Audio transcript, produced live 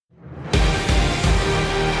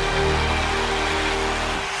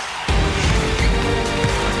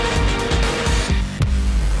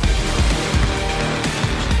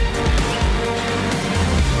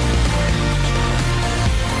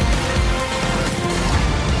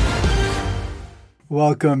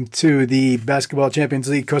Welcome to the Basketball Champions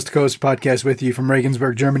League Coast to Coast podcast with you from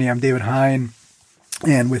Regensburg, Germany. I'm David Hein,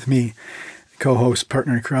 and with me, co-host,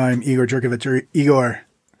 partner in crime, Igor Djurkovic. Igor,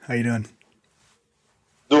 how you doing?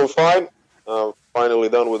 Doing fine. Finally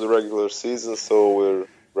done with the regular season, so we're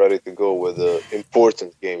ready to go with the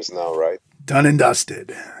important games now, right? Done and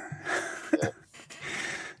dusted. Yeah.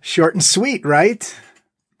 Short and sweet, right?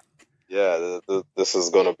 Yeah, this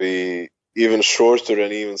is going to be even shorter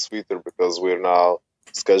and even sweeter because we're now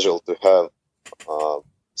scheduled to have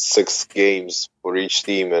 6 games for each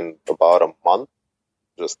team in about a month,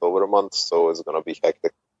 just over a month, so it's going to be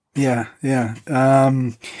hectic. Yeah.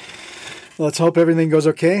 Let's hope everything goes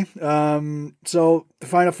okay. So the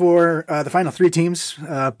final 3 teams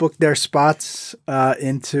booked their spots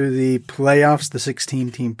into the playoffs, the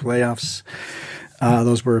 16-team playoffs.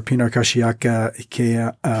 Those were Pinar Karšiaká,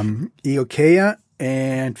 IGOKEA,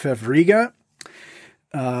 and FEV Riga.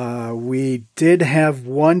 We did have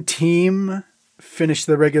one team finish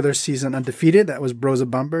the regular season undefeated. That was Brose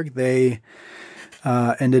Bamberg. They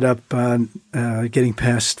ended up getting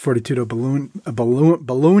past Fortitudo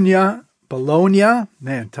Bologna.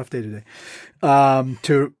 Man, tough day today.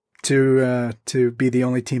 To be the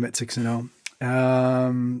only team at 6-0.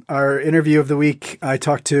 Our interview of the week, I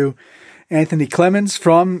talked to Anthony Clemens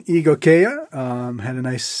from IGOKEA. Had a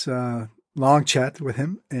nice long chat with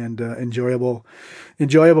him, and enjoyable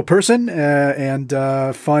person, and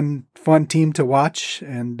fun team to watch.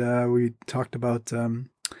 And we talked about some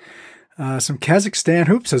Kazakhstan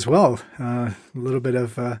hoops as well. A little bit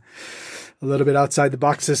outside the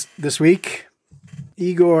box this week.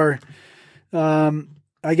 Igor,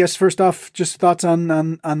 I guess first off, just thoughts on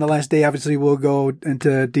the last day. Obviously, we'll go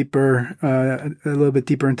into a little bit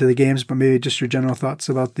deeper into the games, but maybe just your general thoughts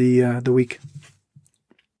about the week.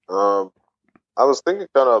 I was thinking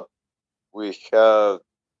we have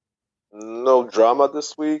no drama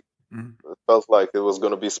this week. Mm-hmm. It felt like it was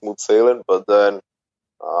going to be smooth sailing, but then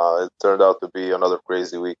it turned out to be another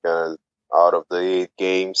crazy weekend. Out of the 8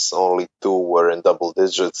 games, only 2 were in double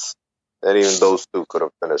digits, and even those 2 could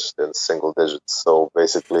have finished in single digits. So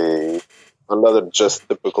basically, another just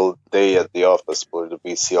typical day at the office for the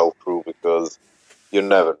BCL crew, because you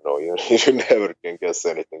never know. You never can guess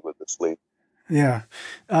anything with this league. Yeah.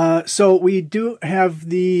 So we do have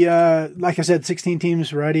the, like I said, 16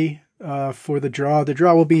 teams ready for the draw. The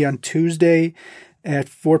draw will be on Tuesday at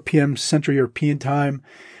 4 p.m. Central European Time.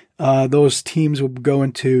 Those teams will go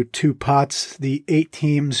into 2 pots. The 8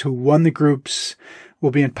 teams who won the groups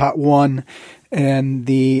will be in pot 1, and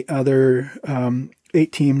the other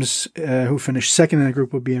 8 teams who finished second in the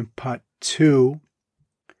group will be in pot 2.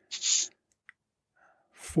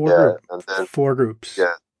 4 groups.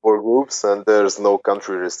 Yeah, 4 groups, and there's no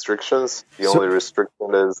country restrictions. The only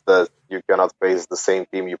restriction is that you cannot face the same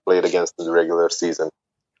team you played against in the regular season.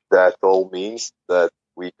 That all means that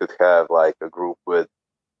we could have like a group with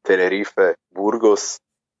Tenerife, Burgos,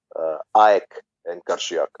 AEK, and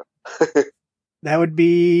Karšiaká. That would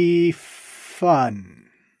be fun.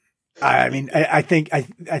 I mean, I think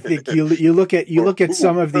you look at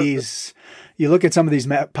some of these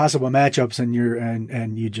possible matchups, and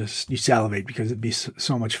you salivate because it'd be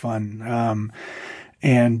so much fun.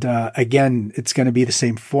 Again, it's going to be the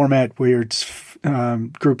same format where it's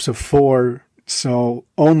groups of 4, so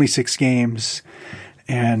only 6 games.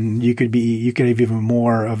 And you could have even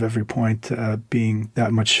more of every point being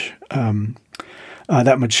that much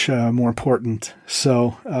more important.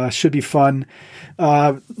 So should be fun.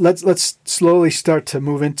 Let's slowly start to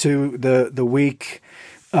move into the week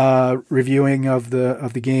reviewing of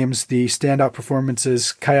the games. The standout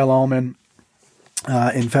performances: Kyle Allman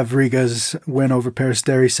in FEV Riga's win over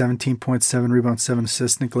Peristeri, 17 points, 7 rebounds, 7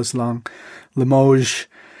 assists. Nicholas Limoges.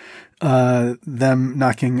 Them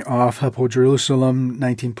knocking off Hapoel Jerusalem,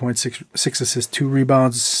 19 points, 6 assists, 2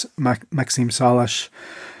 rebounds. Maxim Salash,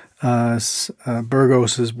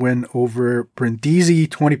 Burgos' win over Brindisi,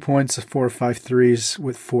 20 points, 4 of 5 threes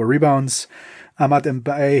with 4 rebounds. Amat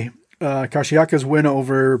Mbaye, Karšiaká's win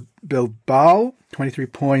over Bilbao, 23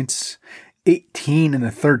 points, 18 in the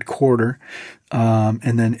third quarter.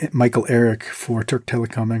 And then Michael Eric for Turk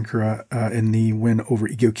Telekom Ankara in the win over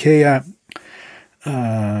IGOKEA.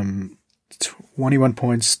 21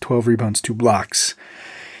 points, 12 rebounds, 2 blocks.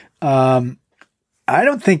 I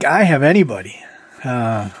don't think I have anybody.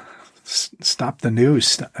 Stop the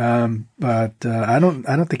news. But I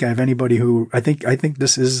don't think I have anybody who I think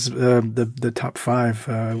this is the top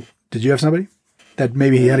 5. Did you have somebody that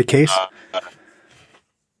maybe he had a case?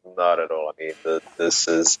 Not at all. I mean,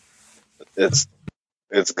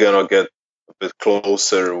 it's gonna get a bit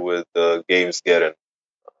closer with the games getting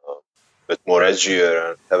bit more edgier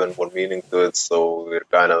and having more meaning to it. So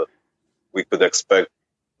we could expect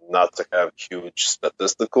not to have huge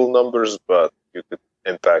statistical numbers, but you could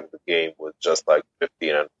impact the game with just like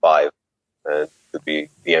 15 and 5 and to be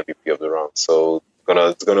the MVP of the round. So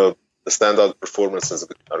the standout performances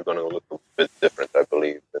are gonna look a bit different, I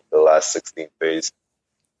believe, in the last 16 phase.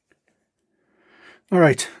 All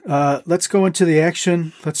right, let's go into the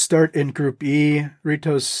action. Let's start in Group E.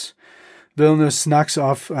 Rytas Vilnius knocks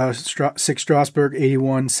off SIG Strasbourg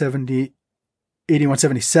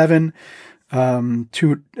 81-77.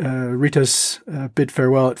 Rytas bid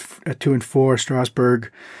farewell at 2-4. Strasbourg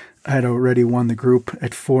had already won the group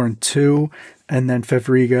at 4-2, and then FEV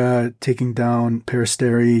Riga taking down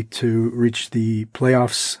Peristeri to reach the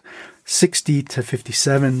playoffs,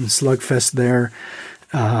 60-57 slugfest there.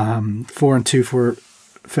 4-2 for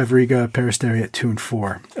FEV Riga, Peristeri at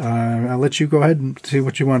 2-4. I'll let you go ahead and see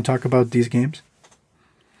what you want to talk about these games.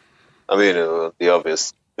 I mean, the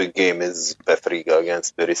obvious big game is FEV Riga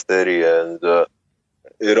against Peristeri, and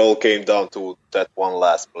it all came down to that one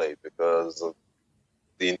last play, because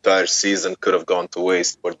the entire season could have gone to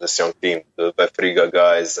waste for this young team, the FEV Riga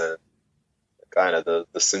guys, and kind of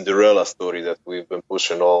the Cinderella story that we've been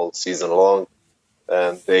pushing all season long.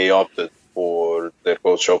 And their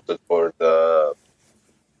coach opted for the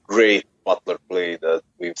great Butler play that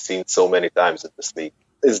we've seen so many times in this league.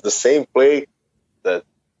 It's the same play that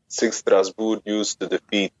SIG Strasbourg used to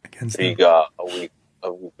defeat Riga a week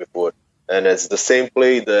before. And it's the same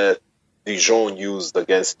play that Dijon used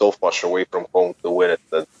against Tofaş away from home to win it,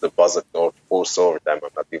 the buzzer or force overtime.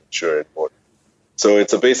 I'm not even sure anymore. So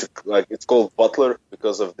it's a basic, it's called Butler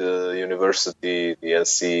because of the university, the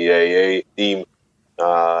NCAA team,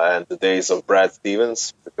 and the days of Brad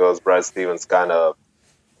Stevens, because Brad Stevens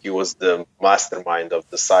he was the mastermind of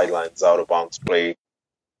the sidelines out of bounds play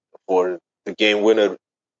for the game winner.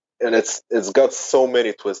 And it's got so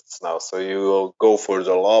many twists now. So you will go for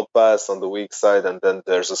the lob pass on the weak side, and then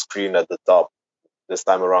there's a screen at the top. This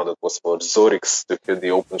time around, it was for Zorix to hit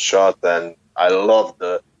the open shot, and I love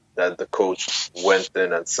that the coach went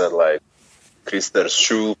in and said, Krister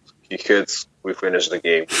shoot, he hits, we finish the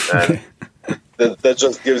game. And that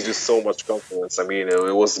just gives you so much confidence. I mean,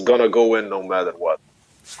 it was gonna go in no matter what.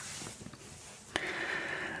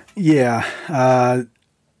 Yeah.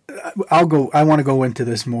 I want to go into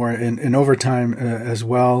this more in overtime as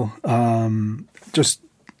well. I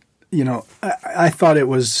thought it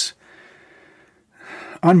was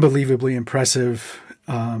unbelievably impressive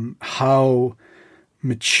how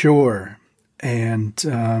mature and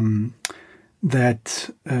that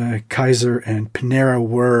Kaiser and Piñera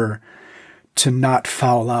were to not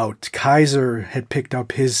foul out. Kaiser had picked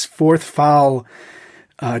up his fourth foul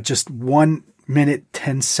just 1 minute,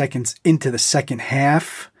 10 seconds into the second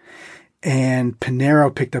half. And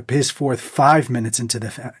Piñera picked up his fourth 5 minutes into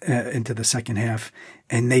the second half,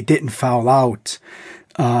 and they didn't foul out.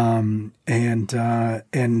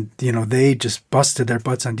 They just busted their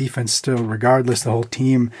butts on defense still, regardless. The whole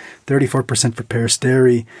team, 34% for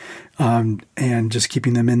Peristeri, and just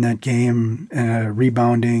keeping them in that game,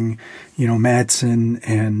 rebounding. Madsen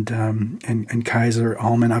and Kaiser,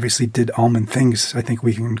 Allman obviously did Allman things. I think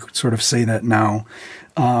we can sort of say that now.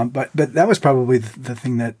 But that was probably the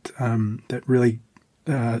thing that really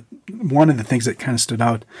one of the things that kind of stood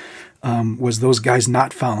out was those guys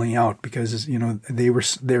not fouling out, because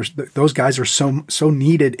those guys are so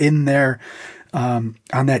needed in there on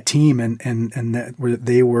that team, and that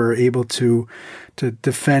they were able to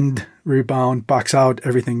defend, rebound, box out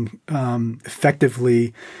everything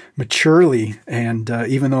effectively, maturely, and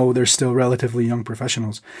even though they're still relatively young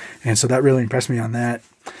professionals, and so that really impressed me on that.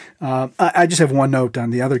 I just have one note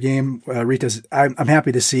on the other game. Rytas, I'm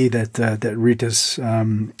happy to see that Rytas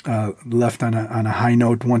left on a high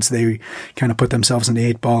note once they kind of put themselves in the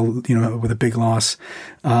 8 ball, with a big loss.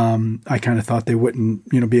 I kind of thought they wouldn't,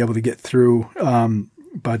 be able to get through.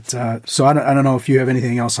 So I don't know if you have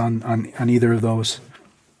anything else on either of those.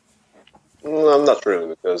 No, not really,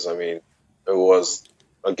 because it was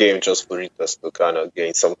a game just for Rytas to kind of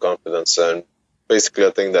gain some confidence, and basically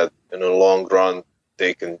I think that in the long run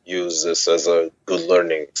they can use this as a good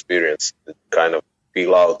learning experience to kind of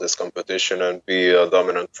feel out this competition and be a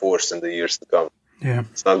dominant force in the years to come. Yeah,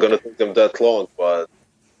 it's not going to take them that long, but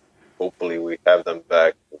hopefully we have them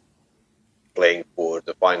back playing for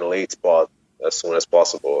the final 8 spot as soon as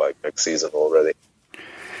possible, like next season already.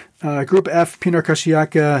 Group F, Pinar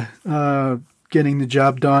Caxiaca getting the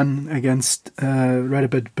job done against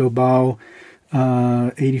Rapid Bilbao,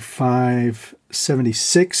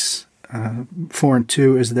 85-76.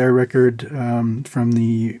 4-2 is their record from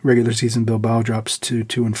the regular season. Bilbao drops to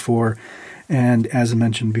 2-4, And as I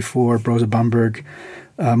mentioned before, Brose Bamberg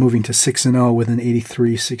moving to 6-0 with an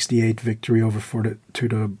 83-68 victory over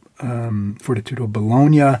Fortitudo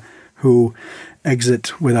Bologna, who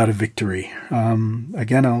exit without a victory.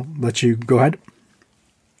 Again, I'll let you go ahead.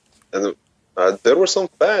 And there were some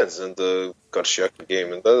fans in the Karšiaka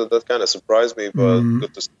game, and that kind of surprised me, but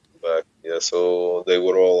good to see them back. Yeah, so they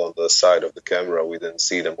were all on the side of the camera. We didn't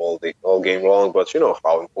see them all game long, but you know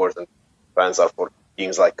how important fans are for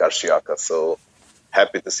teams like Karšiaka. So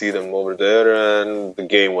happy to see them over there, and the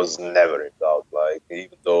game was never in doubt. Like,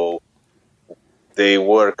 even though they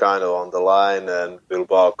were kind of on the line and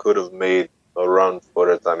Bilbao could have made a run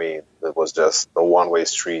for it, I mean, it was just a one-way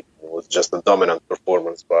street. It was just a dominant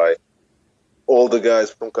performance by all the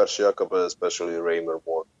guys from Karšiaka, but especially Reimer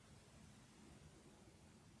Moore.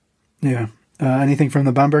 Yeah. Anything from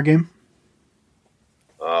the Bamberg game?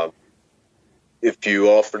 If you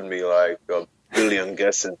offered me like a billion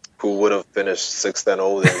guesses who would have finished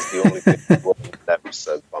 6-0, that's the only thing I would have never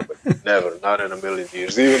said Bamberg. Never, not in a million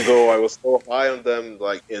years. Even though I was so high on them,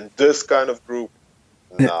 like in this kind of group,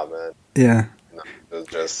 nah, man. Yeah. No,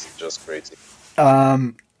 it was just crazy.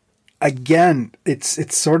 Again,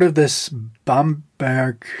 it's sort of this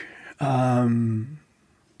Bamberg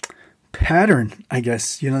pattern, I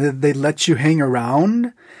guess. You know, they let you hang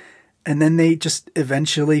around, and then they just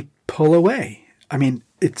eventually pull away. I mean,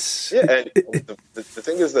 it's... Yeah, and the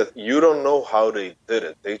thing is that you don't know how they did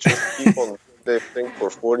it. They just keep on their thing for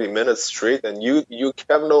 40 minutes straight, and you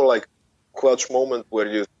have no, like, clutch moment where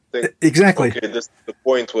you think... Exactly. Okay, this is the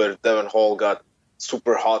point where Devon Hall got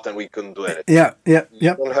super hot and we couldn't do anything. Yeah. You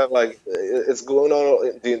don't have, like... It's going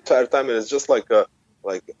on the entire time, and it's just like a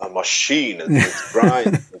machine, and it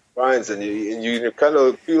grinds, and you kind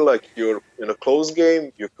of feel like you're in a close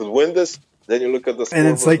game. You could win this. Then you look at the scoreboard,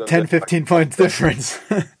 and it's like 10, 15 points difference.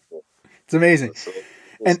 It's amazing. So,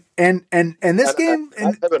 and this game...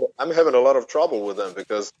 I'm having a lot of trouble with them,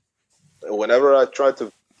 because whenever I try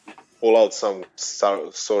to pull out some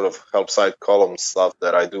sort of help side column stuff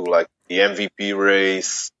that I do, like the MVP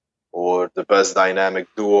race or the best dynamic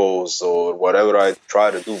duos or whatever I try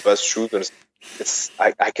to do, best shooters,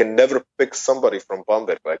 I can never pick somebody from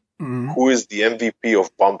Bamberg. Like, who is the MVP of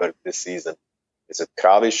Bamberg this season? Is it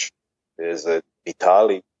Kravish? Is it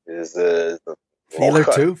Vitali? Is it Feeler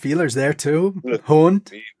too? Feeler's there too.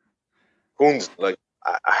 Hund. Like,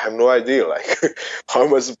 I have no idea. Like, how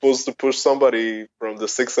am I supposed to push somebody from the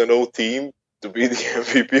 6-0 team to be the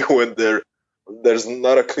MVP when there's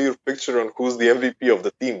not a clear picture on who's the MVP of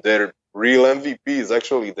the team? Their real MVP is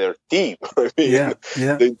actually their team. I mean,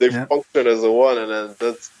 they function as a one, and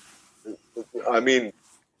that's... I mean,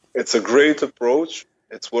 it's a great approach.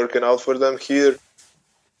 It's working out for them here.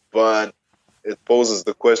 But it poses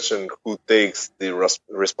the question, who takes the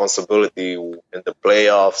responsibility in the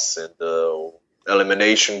playoffs and the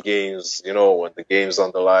elimination games, you know, when the game's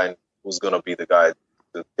on the line, who's going to be the guy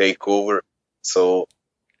to take over? So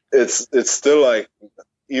it's still like,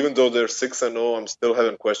 even though they're 6-0, I'm still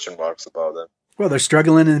having question marks about them. Well, they're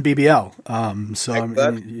struggling in the BBL. So exactly.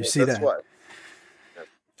 I mean, you see that's that.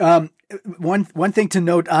 Why. One thing to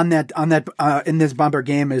note on that in this Bamberg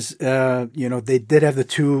game is they did have the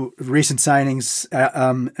two recent signings.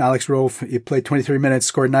 Alex Rolfe, he played 23 minutes,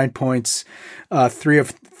 scored 9 points, 3 of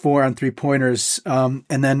 4 on 3-pointers, and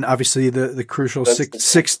then obviously the crucial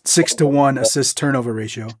 6-to-1 assist turnover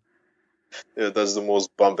ratio. Yeah, that's the most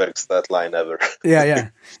Bamberg stat line ever. Yeah.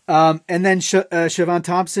 And then Siobhan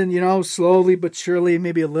Thompson, slowly but surely,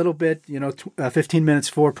 maybe a little bit, 15 minutes,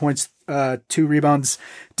 4 points, 2 rebounds,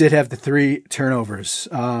 did have the 3 turnovers,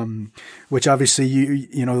 which obviously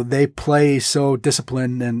they play so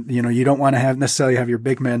disciplined, and, you don't want to necessarily have your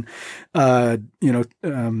big men,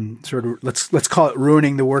 sort of, let's call it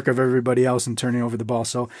ruining the work of everybody else and turning over the ball.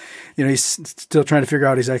 So, he's still trying to figure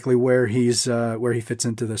out exactly where he fits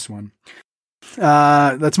into this one.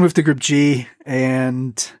 Let's move to Group G,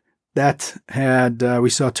 and that had we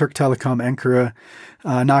saw Turk Telekom Ankara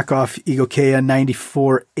knock off Igokea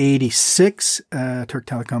 94-86. Turk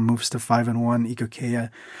Telekom moves to 5-1. Igokea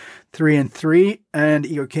 3-3, and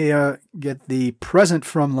Igokea get the present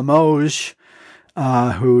from Limoges,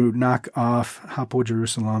 who knock off Hapoel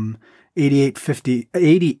Jerusalem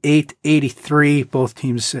 88-83. Both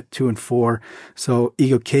teams at 2-4. So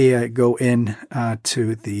Igokea go in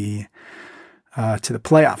to the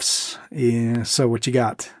playoffs. Yeah, so what you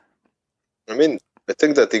got? I mean, I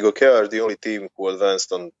think that Igokea are the only team who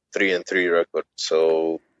advanced on 3-3 record.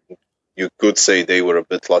 So you could say they were a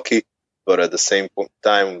bit lucky, but at the same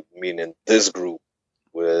time, I mean, in this group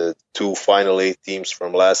with 2 Final 8 teams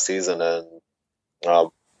from last season and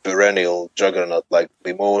perennial juggernaut like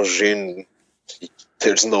Limoges,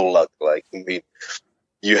 there's no luck. Like, I mean,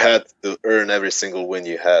 you had to earn every single win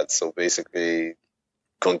you had. So basically,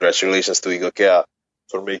 congratulations to Igokea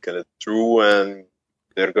for making it through, and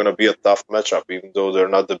they're going to be a tough matchup, even though they're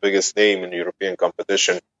not the biggest name in European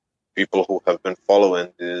competition. People who have been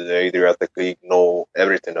following the Adriatic League know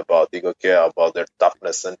everything about Igokea, about their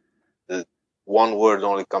toughness, and the one word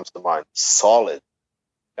only comes to mind: solid.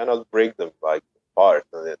 Cannot break them like apart.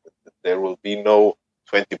 There will be no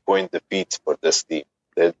 20-point defeats for this team.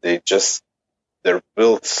 They're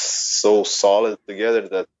built so solid together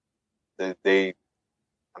that they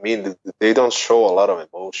don't show a lot of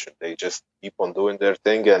emotion. They just keep on doing their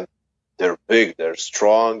thing, and they're big, they're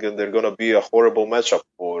strong, and they're going to be a horrible matchup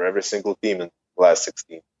for every single team in the last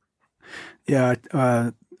 16. Yeah,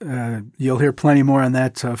 you'll hear plenty more on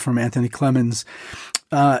that from Anthony Clemens.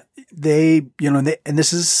 And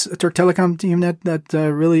this is a Turk Telekom team that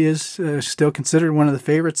really is still considered one of the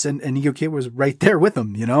favorites, and Igokea was right there with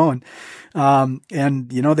them,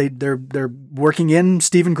 they're working in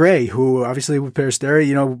Stephen Gray, who obviously with Peristeri,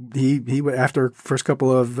 he after first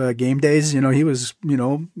couple of game days, he was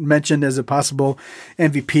mentioned as a possible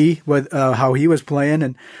MVP with how he was playing,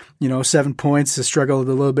 and 7 points, struggled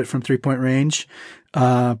a little bit from 3-point range,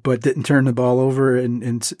 but didn't turn the ball over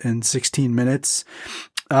in 16 minutes.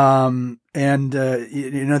 The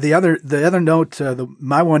other note,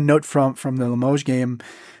 my one note from the Limoges game,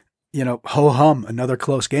 ho hum, another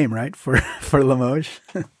close game, right? For Limoges.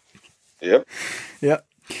 Yep. Yep.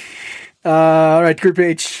 All right, Group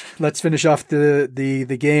H. Let's finish off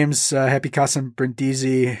the games. Happy Qasim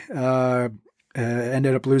Brindisi,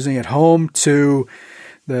 ended up losing at home to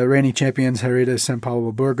the reigning champions Hereda San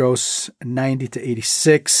Pablo Burgos,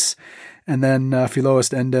 90-86. And then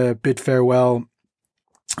Filoas Ende bid farewell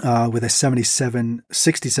with a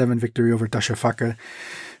 77-67 victory over Darüşşafaka.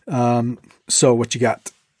 So what you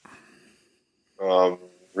got?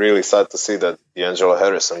 Really sad to see that D'Angelo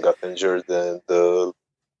Harrison got injured in the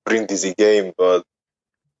Brindisi game, but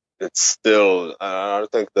it's still, I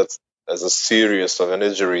don't think that's as a serious of an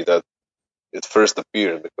injury that it first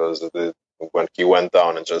appeared, because when he went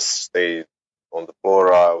down and just stayed on the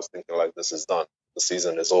floor, I was thinking like, this is done. The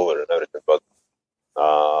season is over and everything. But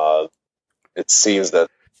it seems that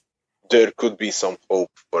there could be some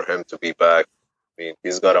hope for him to be back. I mean,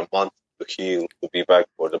 he's got a month to heal to be back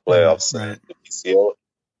for the playoffs and the PCL.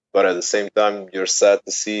 But at the same time, you're sad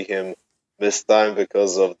to see him miss time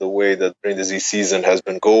because of the way that Brindisi season has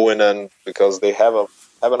been going, and because they have an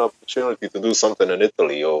opportunity to do something in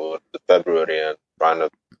Italy over the February and trying to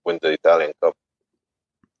win the Italian Cup.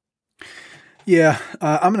 Yeah,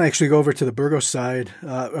 I'm going to actually go over to the Burgos side.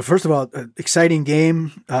 First of all, exciting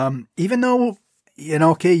game. Even though,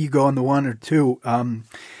 you go on the 1 or 2,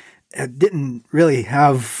 it didn't really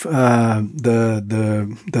have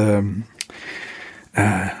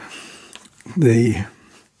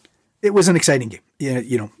it was an exciting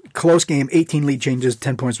game. Close game, 18 lead changes,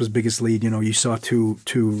 10 points was biggest lead. You saw two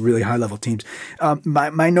really high level teams.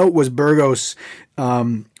 My note was Burgos.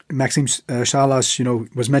 Maxime Salas,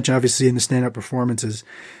 was mentioned obviously in the stand-up performances.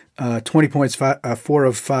 20 points, 4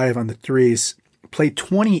 of 5 on the threes. Played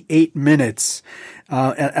 28 minutes.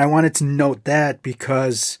 And I wanted to note that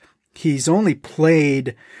because he's only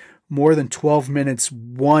played more than 12 minutes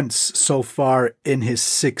once so far in his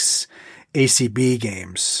 6 ACB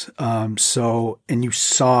games. And you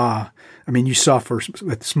saw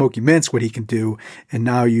with Smokey Minsk what he can do, and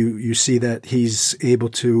now you see that he's able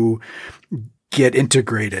to get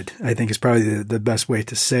integrated, I think is probably the best way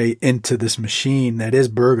to say, into this machine that is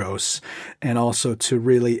Burgos, and also to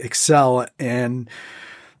really excel. And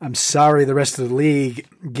I'm sorry, the rest of the league,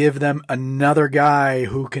 give them another guy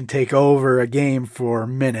who can take over a game for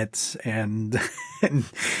minutes and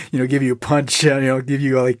give you a punch, give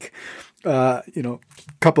you like,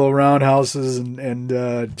 couple of roundhouses and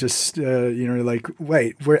just, like,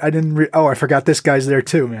 wait, I forgot this guy's there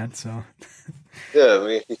too, man. So.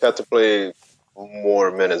 Yeah, he had to play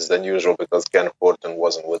more minutes than usual because Ken Horton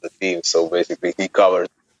wasn't with the team. So basically he covered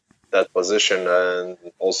that position, and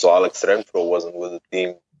also Alex Renfro wasn't with the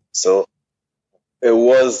team. So it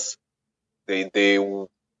was, they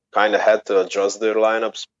kind of had to adjust their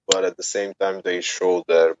lineups, but at the same time they showed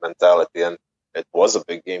their mentality, and it was a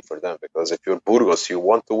big game for them because if you're Burgos, you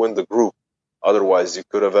want to win the group. Otherwise, you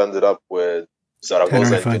could have ended up with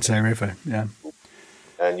Zaragoza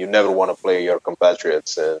and you never want to play your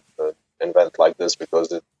compatriots in an event like this,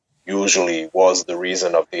 because it usually was the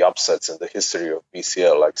reason of the upsets in the history of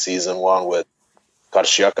PCL, like season 1 with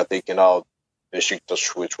Karşıyaka taking out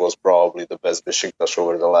Beşiktaş, which was probably the best Beşiktaş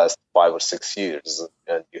over the last 5 or 6 years,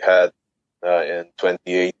 and you had in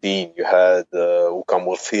 2018. You had UCAM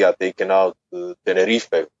Murcia taking out Tenerife,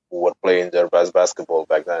 who were playing their best basketball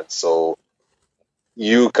back then. So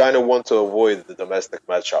you kind of want to avoid the domestic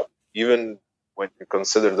matchup. Even when you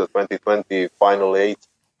consider the 2020 Final 8,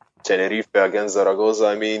 Tenerife against Zaragoza,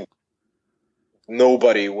 I mean,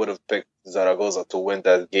 nobody would have picked Zaragoza to win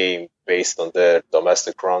that game based on their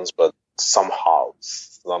domestic runs, but somehow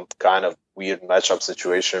some kind of weird matchup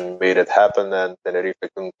situation made it happen, and Tenerife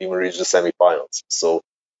couldn't even reach the semifinals. So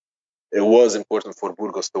it was important for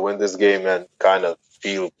Burgos to win this game and kind of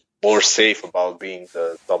feel more safe about being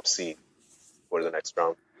the top seed for the next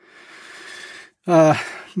round.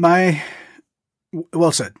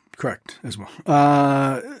 Well said, correct as well.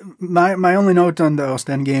 My only note on the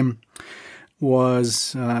Ostend game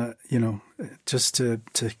was, just to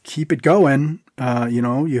keep it going.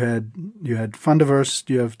 You had Van der Verst,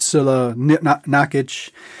 you have Silla,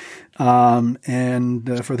 Nakic,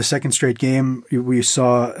 and for the second straight game, we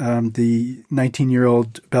saw the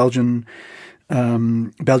 19-year-old Belgian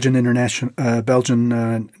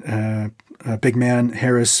big man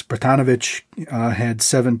Haris Bertanovic had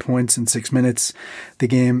 7 points in 6 minutes. The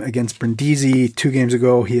game against Brindisi 2 games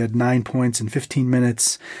ago, he had 9 points in 15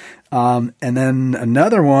 minutes. And then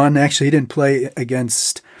another one, actually he didn't play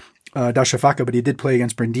against Darussafaka, but he did play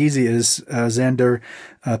against Brindisi, is Xander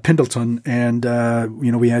Pendleton. And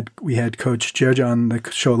we had Coach Georgia on the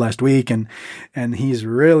show last week, and he's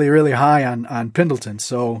really, really high on Pendleton.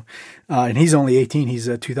 So and he's only 18. He's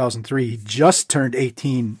 2003. He just turned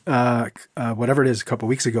 18, whatever it is, a couple of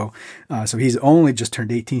weeks ago. So he's only just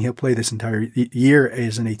turned 18. He'll play this entire year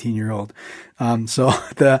as an 18-year-old. So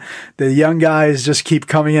the young guys just keep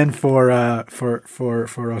coming in for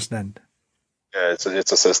Ostend. Yeah, it's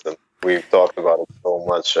a system. We've talked about it so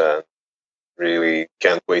much, and really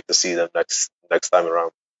can't wait to see them next time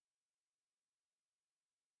around.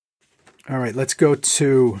 All right, let's go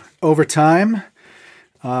to overtime.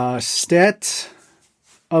 Stat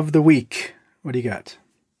of the week. What do you got?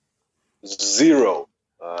 0.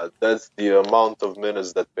 That's the amount of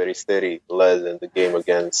minutes that Peristeri led in the game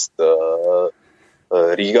against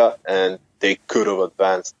Riga, and they could have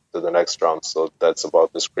advanced to the next round. So that's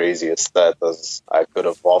about as crazy a stat as I could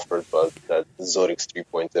have offered, but that Zoric's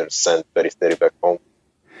 3-pointer sent Peristeri back home.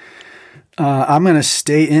 I'm going to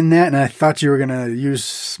stay in that, and I thought you were going to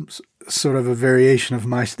use sort of a variation of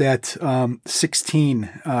my stat. 16.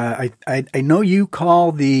 I know you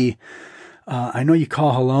call Halon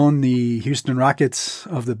the Houston Rockets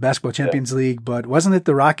of the Basketball Champions League, but wasn't it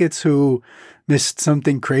the Rockets who missed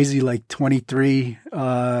something crazy like 23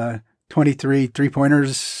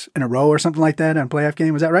 3-pointers in a row or something like that on a playoff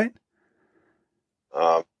game? Was that right?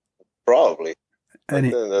 Probably. I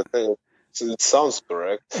think it sounds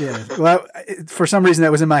correct. Yeah. Well, for some reason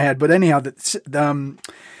that was in my head. But anyhow, Fev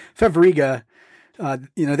Riga,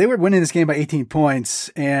 they were winning this game by 18 points.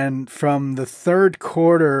 And from the third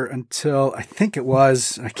quarter until I think it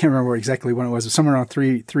was, I can't remember exactly when it was, somewhere around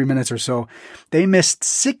three minutes or so, they missed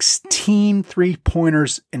 16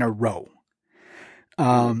 3-pointers in a row.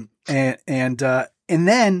 But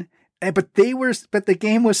the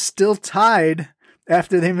game was still tied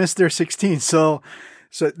after they missed their 16. So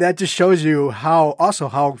that just shows you how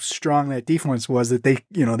strong that defense was, that they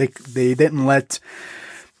didn't let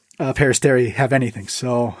Peristeri have anything.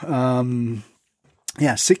 So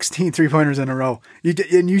 16 3-pointers in a row.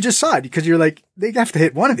 You just saw it because you're like, they have to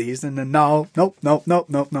hit one of these, and then nope. It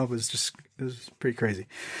was pretty crazy.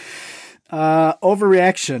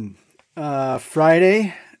 Overreaction.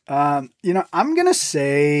 Friday. I'm going to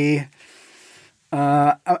say,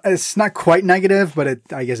 it's not quite negative, but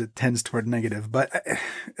I guess it tends toward negative. But,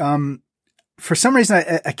 for some reason,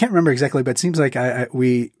 I can't remember exactly, but it seems like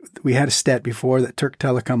we had a stat before that Turk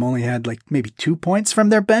Telekom only had like maybe 2 points from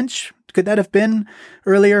their bench. Could that have been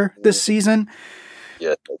earlier this season?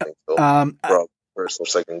 Yeah, I think so. First or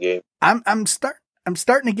second game. I'm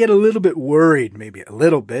starting to get a little bit worried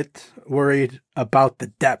about the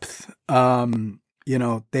depth.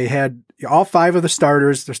 They had all 5 of the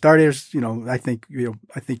starters. The starters, I think you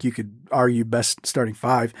could argue best starting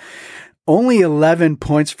 5. Only 11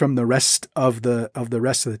 points from the rest of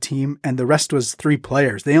the team, and the rest was 3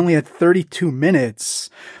 players. They only had 32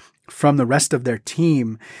 minutes from the rest of their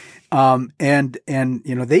team.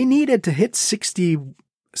 They needed to hit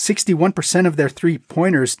 61% of their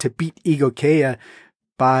 3-pointers to beat Igokea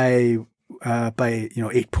by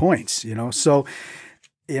 8 points, So,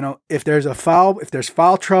 if there's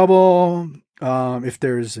foul trouble, if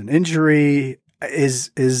there's an injury,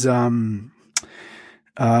 is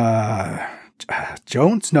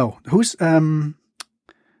Jones? No, who's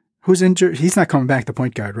injured? He's not coming back to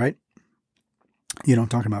point guard, right? You know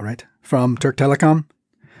what I'm talking about, right? from Turk Telecom.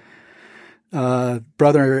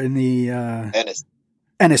 Brother in the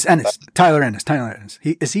Ennis, Tyler Ennis.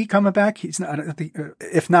 Is he coming back? He's not. I don't think,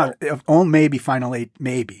 if not, maybe final 8,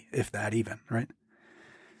 maybe if that even, right?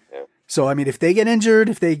 Yeah. So I mean, if they get injured,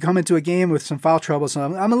 if they come into a game with some foul trouble, so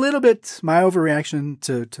I'm a little bit. My overreaction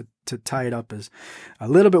to tie it up is a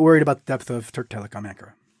little bit worried about the depth of Turk Telecom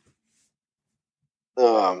Ankara.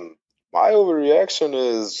 My overreaction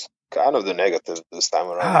is kind of the negative this time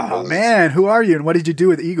around. Oh man, who are you and what did you do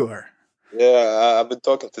with Igor? Yeah, I've been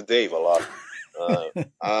talking to Dave a lot.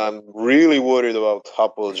 I'm really worried about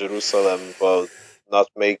Hapoel Jerusalem about not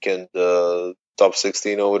making the top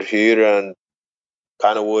 16 over here, and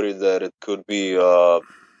kind of worried that it could be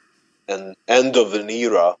an end of an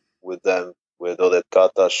era with them, with Oded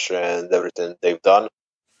Katash and everything they've done,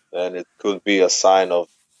 and it could be a sign of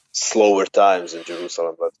slower times in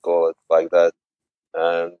Jerusalem, let's call it like that.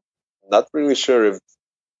 And not really sure if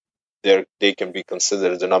they can be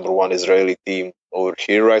considered the number one Israeli team over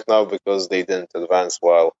here right now, because they didn't advance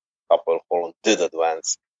while Hapoel Holland did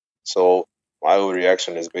advance. So my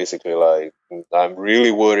reaction is basically like, I'm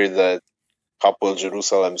really worried that Hapoel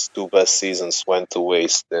Jerusalem's 2 best seasons went to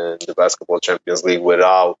waste in the Basketball Champions League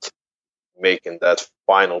without making that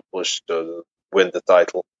final push to win the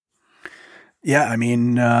title. Yeah, I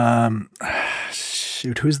mean,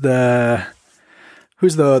 shoot, who's the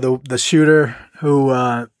shooter who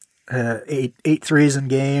eight threes in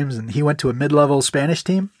games, and he went to a mid-level Spanish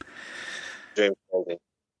team? James Felden.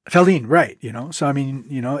 Felden, right? So I mean,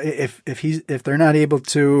 if they're not able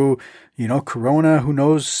to, Corona, who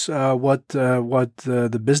knows what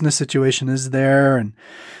the business situation is there, and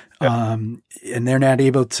they're not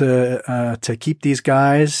able to keep these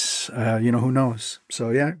guys, who knows?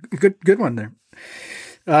 So yeah, good one there.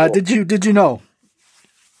 Did you know?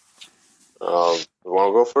 You want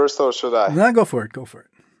to go first, or should I? No, go for it.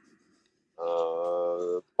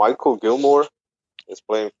 Michael Gilmore is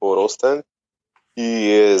playing for Ostend.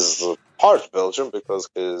 He is part Belgian because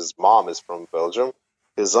his mom is from Belgium.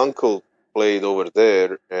 His uncle played over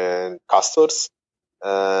there in Castors,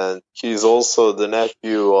 and he's also the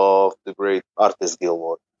nephew of the great Artis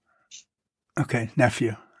Gilmore. Okay,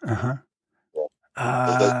 nephew. Uh-huh. Yeah.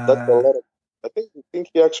 That's a lot of, I think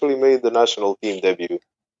he actually made the national team debut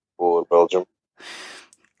for Belgium.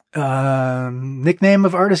 Nickname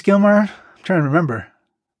of Artis Gilmore? I'm trying to remember.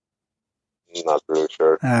 Not really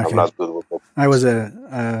sure. Okay. I'm not good with it. I was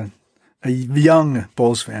a young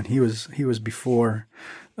Bulls fan. He was before.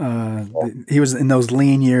 He was in those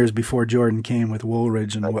lean years before Jordan came with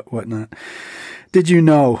Woolridge and whatnot. Did you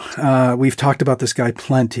know? We've talked about this guy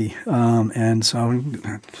plenty, and so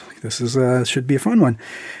this is should be a fun one.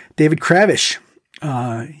 David Kravish.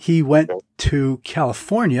 He went to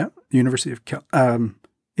California, University of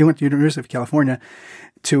California,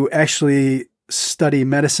 to actually study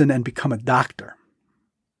medicine and become a doctor.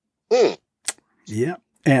 Yeah.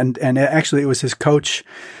 And actually it was his coach,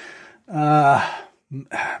 I'm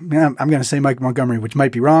going to say Mike Montgomery, which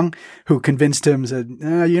might be wrong, who convinced him, said,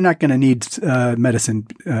 you're not going to need medicine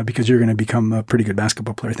because you're going to become a pretty good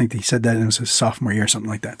basketball player. I think he said that in his sophomore year or something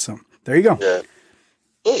like that. So there you go. Yeah.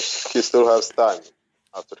 He still has time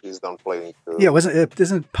after he's done playing. Yeah,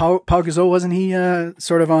 isn't Paul Gasol, wasn't he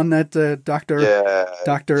sort of on that doctor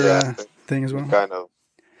thing as well?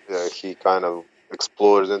 He kind of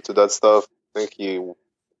explored into that stuff. I think he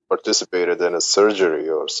participated in a surgery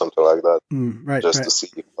or something like that, to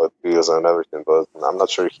see how it feels and everything. But I'm not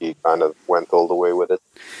sure he kind of went all the way with it.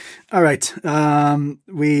 All right,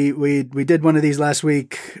 we did one of these last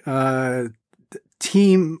week. One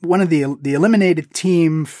of the eliminated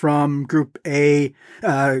team from Group E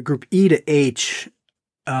to H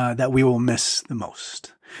that we will miss the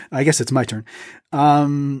most. I guess it's my turn.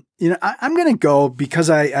 I'm going to go because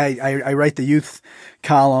I write the youth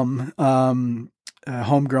column,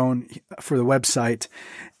 homegrown for the website,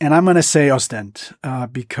 and I'm going to say Ostend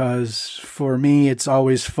because for me it's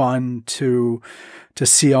always fun to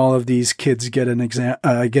see all of these kids get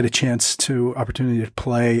a chance to opportunity to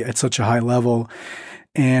play at such a high level.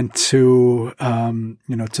 And to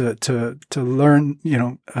learn,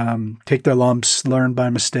 take their lumps, learn by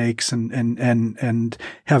mistakes, and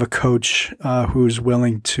have a coach who's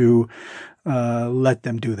willing to let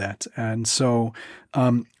them do that. And so,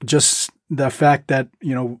 just the fact that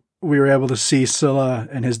we were able to see Silla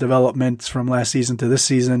and his development from last season to this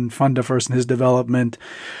season, Funda first in his development,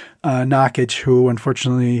 Nakic, who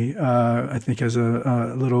unfortunately I think has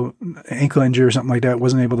a little ankle injury or something like that,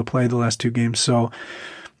 wasn't able to play the last 2 games. So,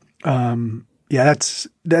 that's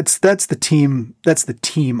the team. That's the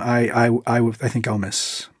team I think I'll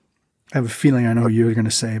miss. I have a feeling I know what you're going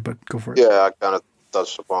to say, but go for it. Yeah, I kind of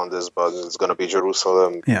touched upon this, but it's going to be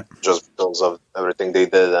Jerusalem. Yeah. Just because of everything they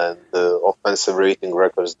did and the offensive rating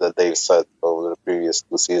records that they've set over the previous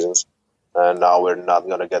 2 seasons. And now we're not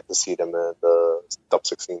going to get to see them in the top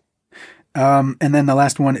 16. And then the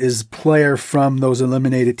last one is player from those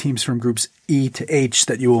eliminated teams from groups E to H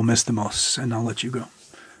that you will miss the most. And I'll let you go.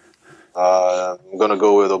 I'm going to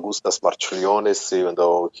go with Augustas Marčiulionis, even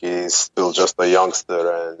though he's still just a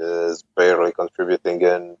youngster and is barely contributing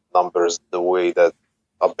in numbers the way that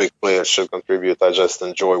a big player should contribute. I just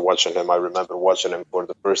enjoy watching him. I remember watching him for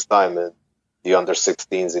the first time in the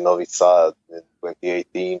under-16s in Novi Sad in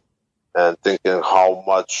 2018 and thinking how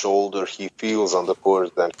much older he feels on the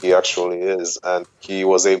court than he actually is. And he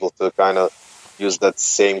was able to kind of use that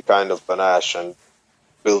same kind of panache and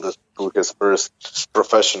build it to his first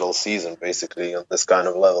professional season, basically, on this kind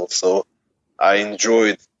of level. So I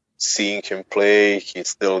enjoyed seeing him play. He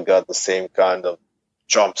still got the same kind of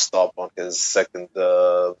jump stop on his second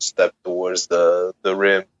step towards the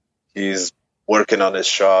rim. He's working on his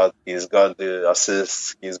shot. He's got the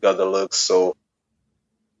assists. He's got the looks. So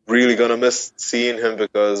really going to miss seeing him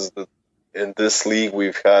because in this league,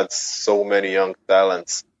 we've had so many young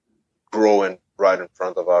talents growing right in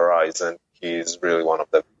front of our eyes, and he's really one of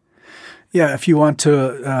them. Yeah, if you want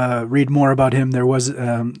to read more about him, there was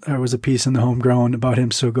a piece in the Homegrown about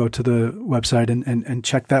him, so go to the website and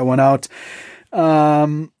check that one out.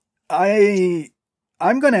 I'm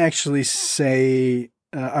going to actually say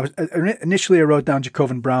initially I wrote down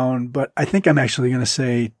Jacobin Brown, but I think I'm actually going to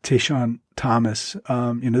say Tayshaun Thomas.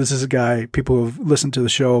 This is a guy people who have listened to the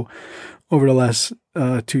show over the last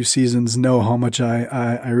 2 seasons know how much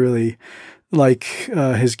I really like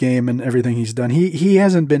his game and everything he's done. He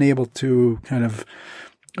hasn't been able to kind of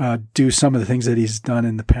do some of the things that he's done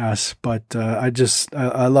in the past, but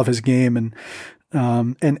I love his game and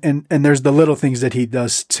there's the little things that he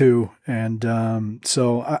does too. And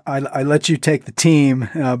so I let you take the team,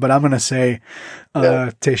 but I'm going to say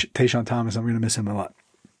Tayshaun Thomas. I'm going to miss him a lot.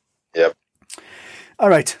 Yep. All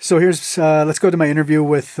right. So here's let's go to my interview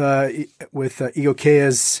with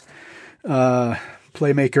Igokea's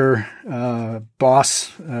playmaker,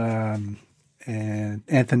 boss, and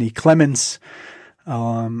Anthony Clemens.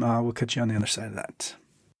 We'll cut you on the other side of that.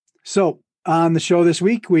 So on the show this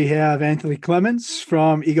week, we have Anthony Clemens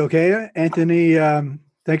from Igokea. Anthony,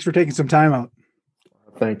 thanks for taking some time out.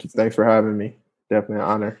 Thank you. Thanks for having me. Definitely an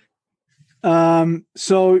honor.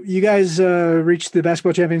 So you guys reached the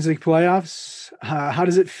Basketball Champions League playoffs. How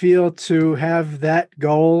does it feel to have that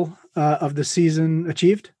goal of the season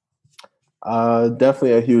achieved?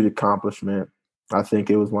 Definitely a huge accomplishment. I think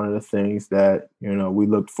it was one of the things that, we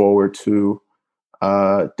looked forward to.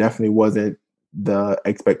 Definitely wasn't the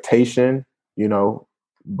expectation,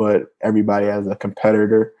 but everybody as a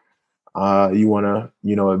competitor, you want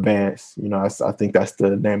to, advance. I think that's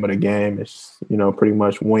the name of the game. It's, pretty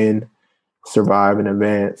much win, survive, and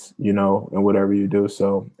advance, in whatever you do.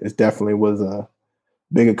 So it definitely was a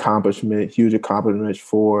big accomplishment, huge accomplishment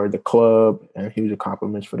for the club and huge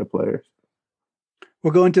accomplishments for the players.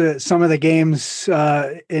 We'll go into some of the games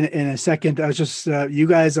in a second. I was just you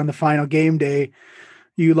guys on the final game day,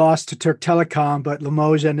 you lost to Turk Telecom, but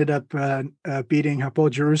Limoges ended up beating Hapoel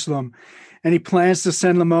Jerusalem. Any plans to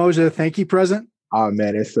send Limoges a thank you present? Oh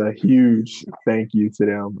man, it's a huge thank you to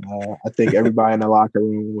them. I think everybody in the locker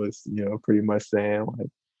room was, pretty much saying like,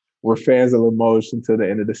 we're fans of Limoges until the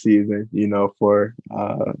end of the season, for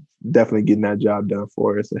definitely getting that job done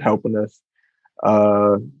for us and helping us.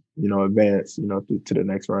 Advance, to the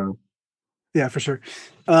next round. Yeah, for sure.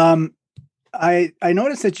 I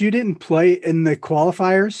noticed that you didn't play in the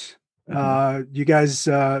qualifiers. Mm-hmm. You guys,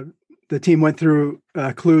 the team went through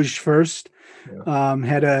Cluj first. Yeah.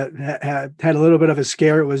 Had a little bit of a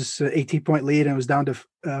scare. It was an 18-point lead and it was down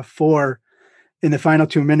to 4 in the final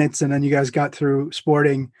 2 minutes, and then you guys got through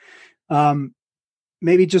Sporting.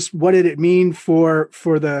 Maybe just what did it mean for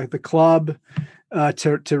the club?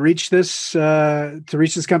 To reach this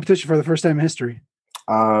competition for the first time in history?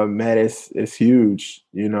 Man, it's huge,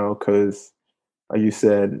 because like you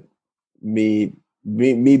said, me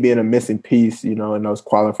being a missing piece, in those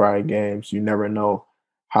qualifying games, you never know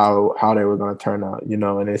how they were going to turn out,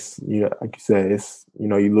 and it's, like you said, it's,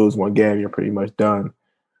 you lose one game, you're pretty much done.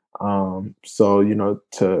 So,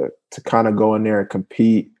 to kind of go in there and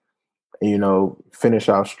compete, finish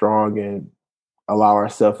out strong and allow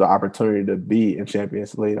ourselves the opportunity to be in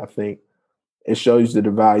Champions League, I think it shows you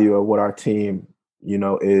the value of what our team,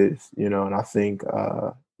 is, and I think,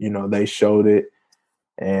 they showed it,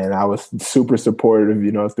 and I was super supportive,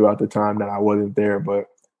 throughout the time that I wasn't there, but,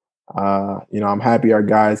 I'm happy our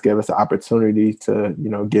guys gave us the opportunity to,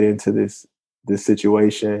 get into this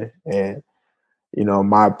situation and,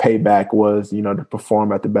 my payback was, to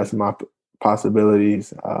perform at the best of my possibilities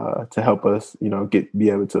to help us, be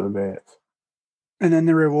able to advance. And then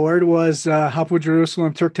the reward was Hapoel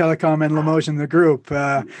Jerusalem, Turk Telecom, and Limoges in the group.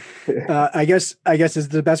 I guess it's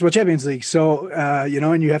the Basketball Champions League. So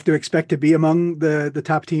and you have to expect to be among the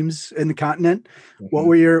top teams in the continent. Mm-hmm. What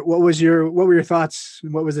were your thoughts?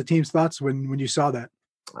 What was the team's thoughts when you saw that?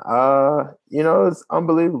 It's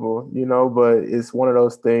unbelievable. But it's one of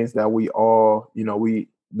those things that we all,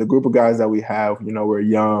 the group of guys that we have, we're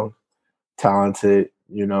young, talented,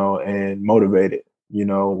 and motivated.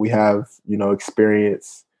 We have,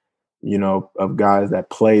 experience, of guys that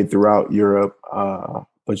played throughout Europe.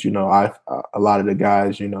 But, a lot of the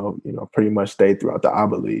guys, pretty much stayed throughout the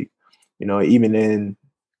ABA League, even in,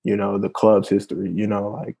 the club's history,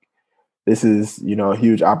 this is, a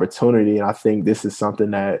huge opportunity. And I think this is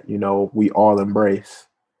something that, we all embrace,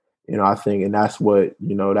 I think, and that's what,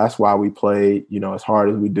 that's why we play, as hard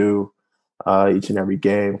as we do each and every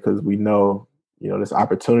game, because we know, this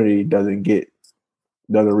opportunity doesn't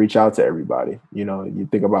reach out to everybody. You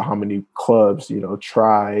think about how many clubs,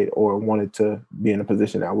 tried or wanted to be in a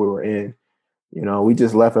position that we were in. We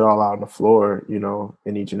just left it all out on the floor,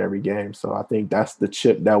 in each and every game. So I think that's the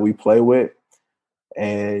chip that we play with.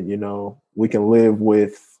 And, we can live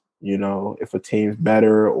with, if a team's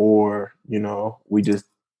better or, we just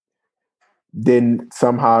didn't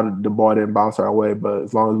somehow the ball didn't bounce our way. But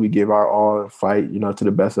as long as we give our all and fight, to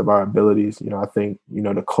the best of our abilities, I think,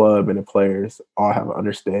 the club and the players all have an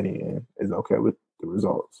understanding and is okay with the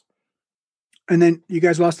results. And then you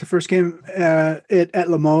guys lost the first game at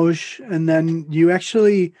Limoges, and then you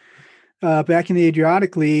actually back in the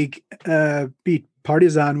Adriatic League beat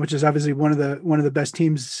Partizan, which is obviously one of the best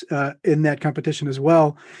teams in that competition as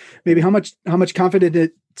well. Maybe how much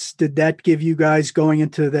confidence did that give you guys going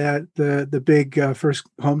into the big first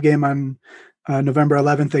home game on November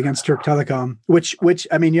 11th against Turk Telecom, which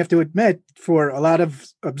I mean, you have to admit, for a lot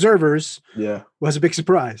of observers, was a big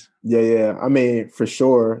surprise. Yeah. I mean, for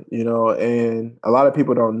sure, and a lot of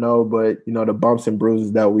people don't know, but, the bumps and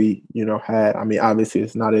bruises that we, had, I mean, obviously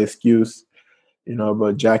it's not an excuse,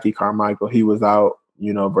 but Jackie Carmichael, he was out,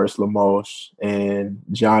 versus Limoges, and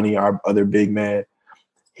Johnny, our other big man,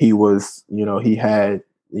 he was, he had,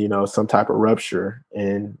 some type of rupture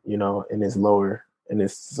in, in his lower,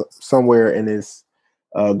 somewhere in his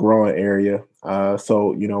growing area.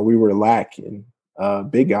 So, we were lacking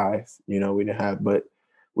big guys, we didn't have, but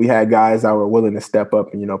we had guys that were willing to step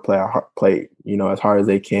up and, play, as hard as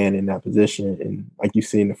they can in that position. And like you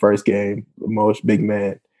see in the first game, the most big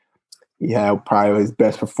man, he had probably his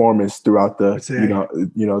best performance throughout the,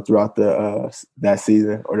 throughout the that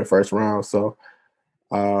season or the first round. So,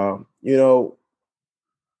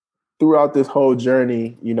 throughout this whole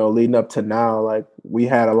journey, leading up to now, like we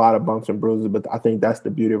had a lot of bumps and bruises, but I think that's the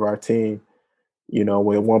beauty of our team.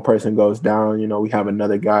 When one person goes down, we have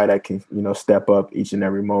another guy that can, step up each and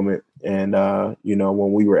every moment. And,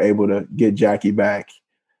 when we were able to get Jackie back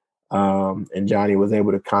and Johnny was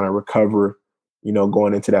able to kind of recover,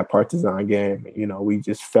 going into that Partizan game, we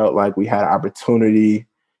just felt like we had an opportunity.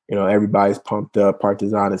 Everybody's pumped up.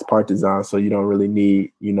 Partizan is Partizan. So you don't really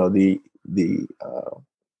need,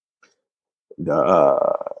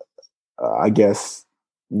 I guess,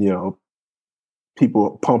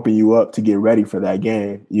 people pumping you up to get ready for that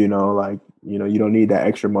game, you don't need that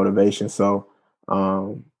extra motivation. So,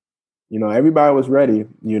 everybody was ready,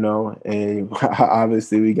 and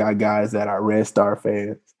obviously we got guys that are Red Star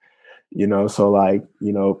fans, so like,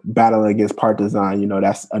 battling against Partizan,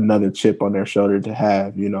 that's another chip on their shoulder to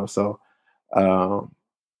have, so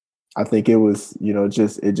I think it was,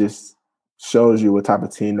 it just shows you what type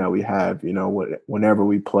of team that we have, whenever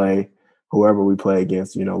we play, whoever we play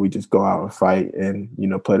against, we just go out and fight and,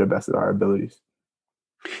 play the best of our abilities.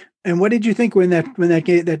 And what did you think when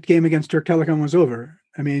that game against Turk Telecom was over?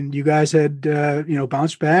 I mean, you guys had,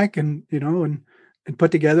 bounced back and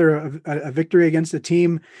put together a victory against a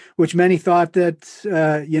team, which many thought that,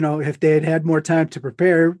 if they had more time to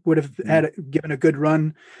prepare, would have given a good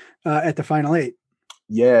run at the Final Eight.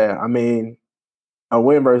 Yeah. I mean, a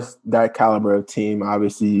win versus that caliber of team,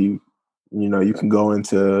 obviously, you can go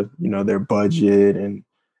into, their budget and,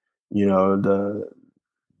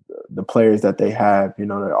 the players that they have,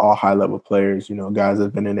 they're all high level players, guys that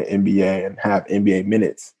have been in the NBA and have NBA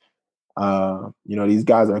minutes. These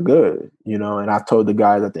guys are good, and I told the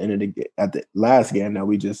guys at the last game that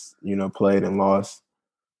we just, played and lost,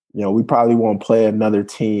 we probably won't play another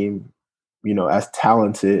team, as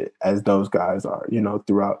talented as those guys are,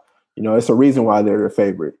 throughout, it's a reason why they're their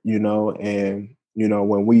favorite, and,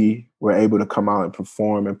 when we were able to come out and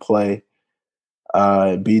perform and play,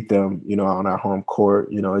 beat them, on our home court.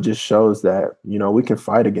 It just shows that, we can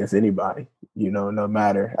fight against anybody, no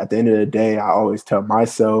matter. At the end of the day, I always tell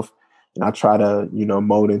myself, and I try to,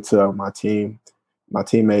 mold into my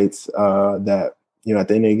teammates that, at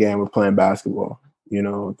the end of the game, we're playing basketball.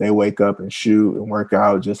 They wake up and shoot and work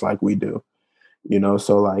out just like we do,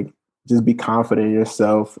 so like just be confident in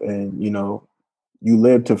yourself and, you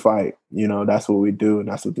live to fight, that's what we do. And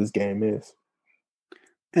that's what this game is.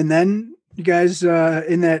 And then you guys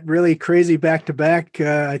in that really crazy back-to-back,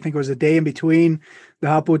 I think it was a day in between the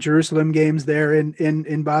Hapoel Jerusalem games there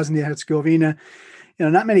in Bosnia-Herzegovina.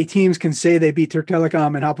 Not many teams can say they beat Turk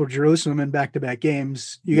Telekom and Hapoel Jerusalem in back-to-back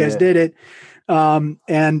games. You guys did it.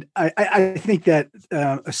 And I think that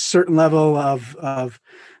a certain level of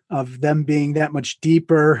them being that much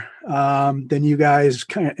deeper than you guys,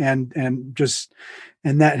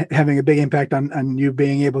 and that having a big impact on you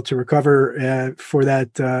being able to recover for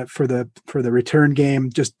that for the return game.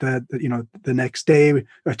 Just the next day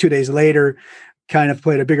or 2 days later, kind of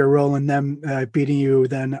played a bigger role in them beating you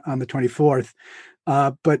than on the 24th.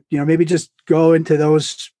 But maybe just go into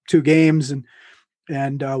those two games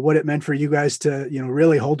and what it meant for you guys to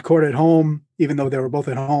really hold court at home, even though they were both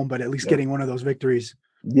at home, but at least getting one of those victories.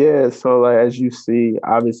 Yeah, so like as you see,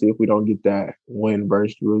 obviously if we don't get that win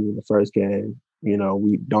versus Jerusalem in the first game,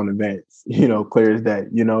 we don't advance, clear as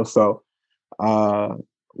that, so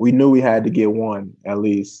we knew we had to get one at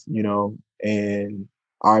least, and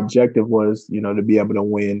our objective was, to be able to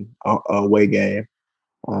win a away game.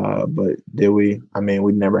 But did we? I mean,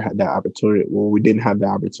 we never had that opportunity. Well, we didn't have the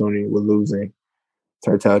opportunity with losing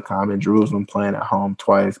Turk Telekom and Jerusalem playing at home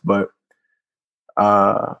twice. But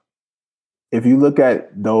if you look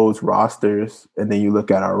at those rosters and then you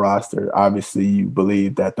look at our roster, obviously you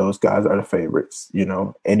believe that those guys are the favorites.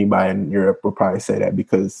 Anybody in Europe will probably say that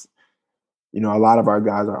because, a lot of our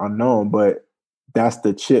guys are unknown, but that's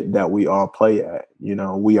the chip that we all play at.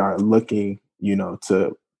 We are looking,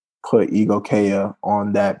 to put Igokea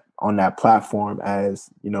on that platform as,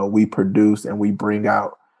 we produce and we bring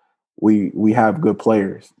out, we have good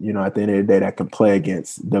players, at the end of the day that can play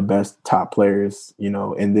against the best top players,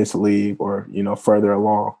 in this league or, further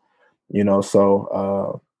along,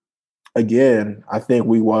 so again, I think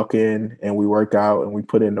we walk in and we work out and we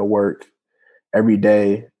put in the work every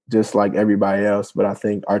day, just like everybody else. But I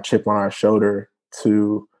think our chip on our shoulder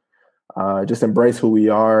to just embrace who we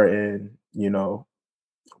are and,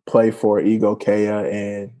 play for Igokea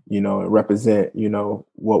and, represent,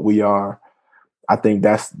 what we are. I think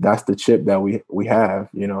that's the chip that we have,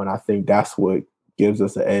 and I think that's what gives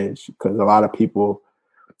us an edge because a lot of people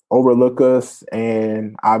overlook us.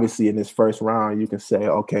 And obviously in this first round, you can say,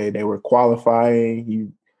 okay, they were qualifying.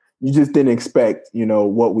 You just didn't expect,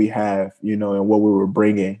 what we have, and what we were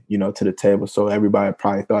bringing, to the table. So everybody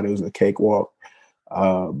probably thought it was a cakewalk.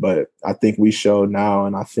 But I think we showed now,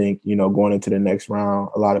 and I think, going into the next round,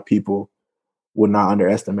 a lot of people will not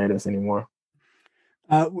underestimate us anymore.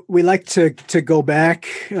 We like to go back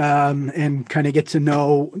and kind of get to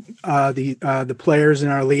know the players in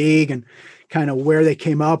our league and kind of where they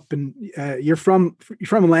came up. And you're from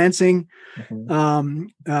Lansing,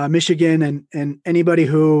 Michigan, and anybody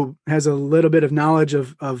who has a little bit of knowledge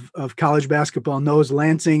of college basketball knows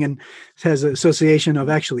Lansing and has an association of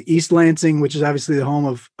actually East Lansing, which is obviously the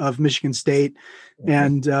home of Michigan State.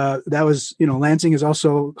 And that was, Lansing is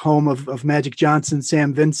also home of Magic Johnson,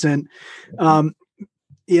 Sam Vincent.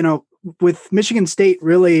 With Michigan State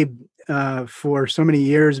really for so many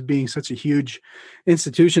years being such a huge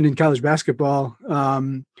institution in college basketball,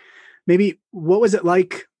 maybe what was it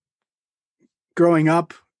like growing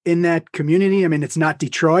up in that community? I mean, it's not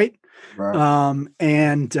Detroit. Right.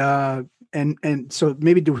 And so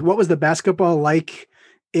maybe what was the basketball like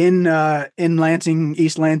in Lansing,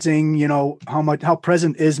 East Lansing, how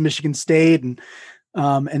present is Michigan State and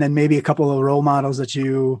then maybe a couple of role models that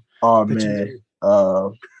you,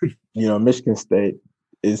 Michigan State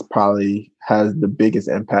is probably has the biggest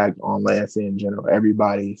impact on Lansing in general.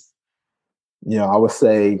 Everybody's, I would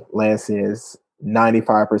say Lansing is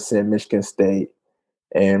 95% Michigan State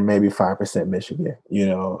and maybe 5% Michigan,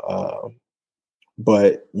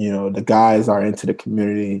 but, the guys are into the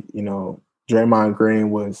community. Draymond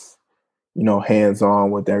Green was,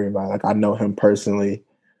 hands-on with everybody. Like I know him personally.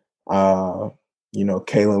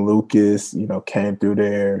 Kalen Lucas, came through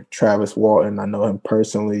there. Travis Walton, I know him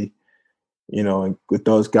personally, with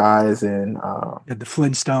those guys and the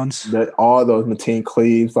Flintstones. All those Mateen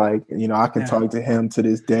Cleaves, like, I can talk to him to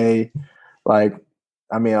this day. Like,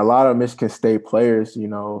 I mean, a lot of Michigan State players,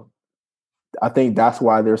 I think that's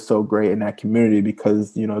why they're so great in that community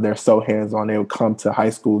because, they're so hands-on. They'll come to high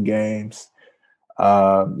school games.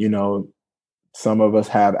 some of us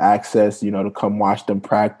have access, you know, to come watch them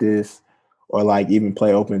practice or like even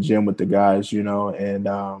play open gym with the guys, you know. And,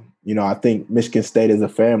 you know, I think Michigan State is a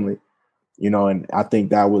family, you know, and I think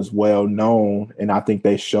that was well known. And I think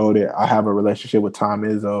they showed it. I have a relationship with Tom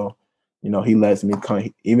Izzo. You know, he lets me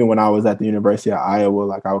come, even when I was at the University of Iowa,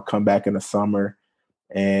 like I would come back in the summer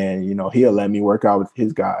and, you know, he'll let me work out with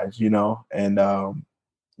his guys, you know. And,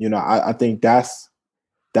 you know, I think that's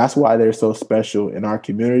why they're so special in our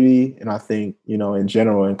community. And I think, you know, in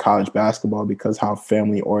general in college basketball, because how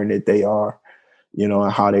family oriented they are, you know,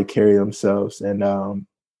 and how they carry themselves. And,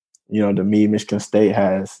 you know, to me, Michigan State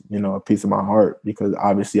has, you know, a piece of my heart because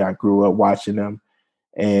obviously I grew up watching them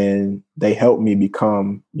and they helped me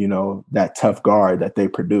become, you know, that tough guard that they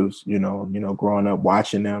produce, you know, growing up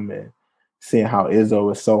watching them and seeing how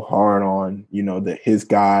Izzo is so hard on, you know, his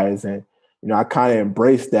guys. And, you know, I kind of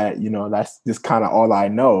embrace that, you know, that's just kind of all I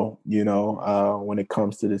know, you know, when it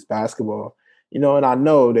comes to this basketball, you know, and I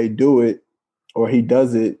know they do it or he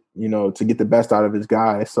does it, you know, to get the best out of his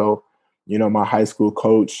guys. So, you know, my high school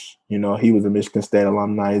coach, you know, he was a Michigan State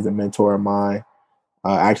alumni. He's a mentor of mine,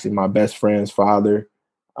 actually my best friend's father.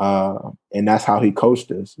 And that's how he coached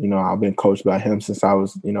us. You know, I've been coached by him since I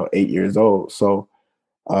was, you know, 8 years old. So,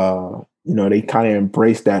 you know, they kind of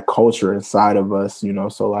embrace that culture inside of us, you know,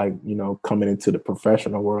 so like, you know, coming into the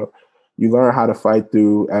professional world, you learn how to fight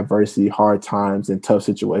through adversity, hard times, and tough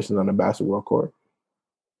situations on the basketball court.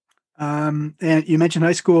 And you mentioned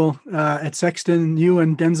high school at Sexton, you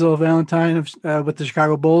and Denzel Valentine with the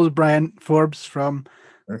Chicago Bulls, Brian Forbes from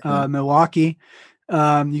Milwaukee.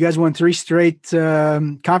 You guys won 3 straight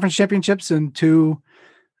conference championships and 3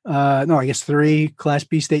 Class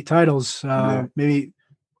B state titles. Maybe,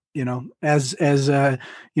 you know, as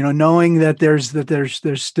you know, knowing that there's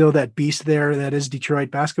still that beast there that is Detroit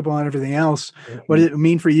basketball and everything else. What did it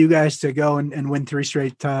mean for you guys to go and win 3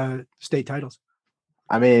 straight state titles?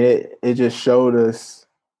 I mean, it just showed us,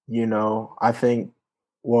 you know, I think,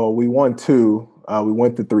 well, we won 2. We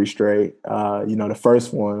went to 3 straight. You know, the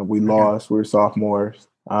first one we lost. We were sophomores.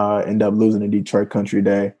 Ended up losing to Detroit Country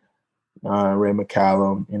Day. Ray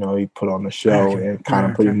McCallum, you know, he put on the show and kind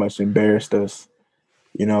of pretty much embarrassed us.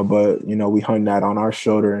 You know, but, you know, we hung that on our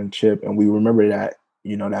shoulder and chip, and we remember that,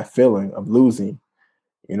 you know, that feeling of losing,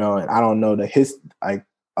 you know, and I don't know like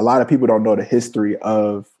a lot of people don't know the history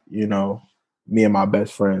of, you know, me and my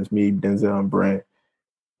best friends, me, Denzel, and Brent.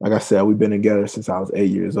 Like I said, we've been together since I was 8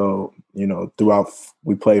 years old. You know,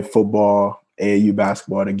 we played football, AAU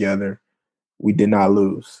basketball together. We did not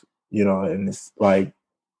lose, you know, and it's like,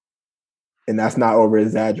 and that's not over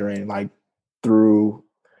exaggerating, like through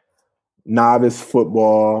novice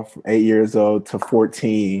football from 8 years old to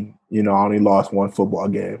 14, you know, I only lost 1 football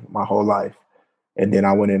game my whole life. And then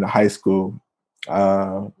I went into high school.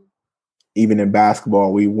 Even in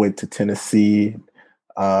basketball, we went to Tennessee.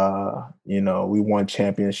 You know, we won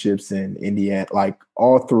championships in Indiana, like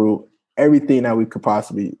all through everything that we could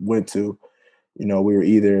possibly went to. You know, we were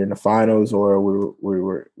either in the finals or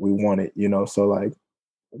we won it, you know. So like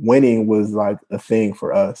winning was like a thing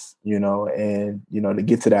for us, you know, and, you know, to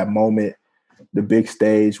get to that moment, the big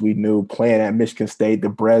stage, we knew playing at Michigan State, the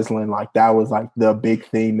Breslin, like that was like the big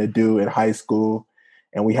thing to do in high school.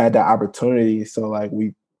 And we had that opportunity. So like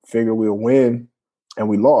we figured we'll win, and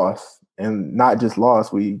we lost. And not just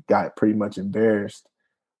lost, we got pretty much embarrassed.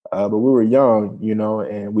 But we were young, you know,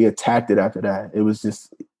 and we attacked it after that. It was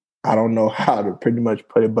just, I don't know how to pretty much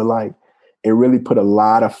put it, but like it really put a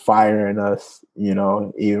lot of fire in us, you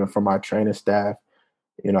know, even from our training staff.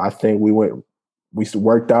 You know, I think we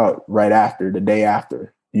worked out right after, the day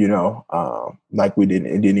after, you know, like it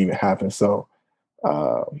didn't even happen. So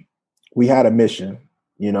we had a mission,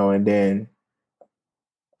 you know, and then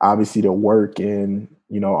obviously the work and,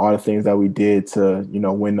 you know, all the things that we did to, you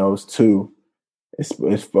know, win those 2,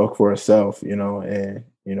 it spoke for itself, you know, and,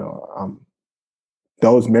 you know,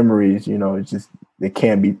 those memories, you know, they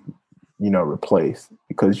can't be, you know, replaced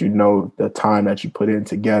because, you know, the time that you put in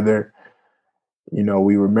together, you know,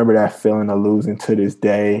 we remember that feeling of losing to this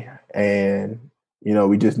day, and, you know,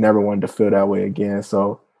 we just never wanted to feel that way again.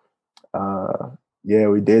 So, yeah,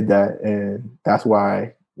 we did that, and that's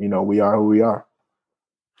why, you know, we are who we are.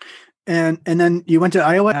 And then you went to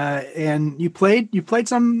Iowa, and you played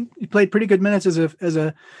pretty good minutes as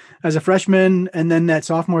a freshman, and then that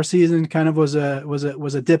sophomore season kind of was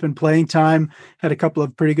a dip in playing time. Had a couple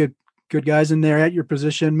of pretty good guys in there at your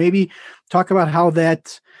position. Maybe talk about how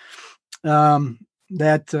that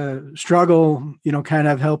struggle, you know, kind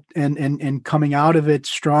of helped and coming out of it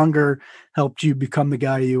stronger helped you become the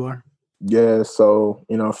guy you are. Yeah. So,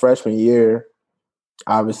 you know, freshman year,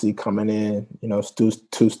 obviously coming in, you know,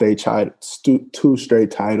 two straight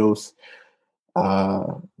titles.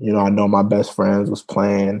 I know my best friends was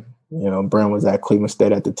playing. Brent was at Cleveland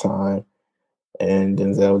State at the time, and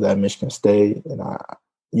Denzel was at Michigan State. And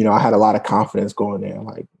I had a lot of confidence going there.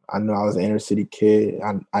 Like, I knew I was an inner city kid.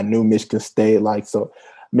 I knew Michigan State. So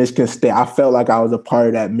Michigan State, I felt like I was a part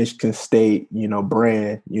of that Michigan State,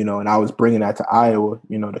 brand, and I was bringing that to Iowa,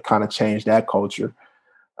 to kind of change that culture.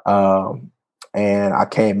 And I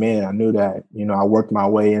came in, I knew that, I worked my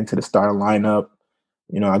way into the starting lineup.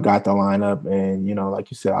 I got the lineup, and, like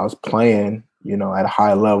you said, I was playing, at a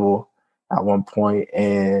high level at one point.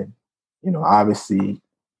 And, obviously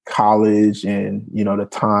college and, the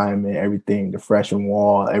time and everything, the freshman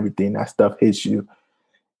wall, everything, that stuff hits you.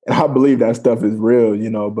 And I believe that stuff is real,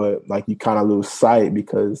 but like you kind of lose sight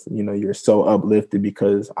because, you're so uplifted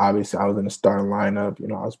because obviously I was in the starting lineup,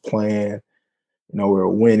 I was playing, we were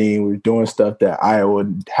winning, we were doing stuff that Iowa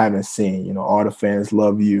haven't seen, all the fans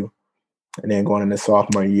love you. And then going into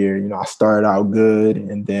sophomore year, I started out good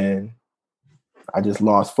and then I just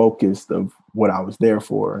lost focus of what I was there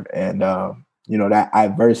for. And, that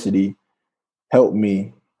adversity helped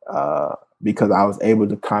me because I was able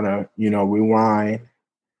to kind of, rewind,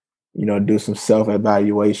 do some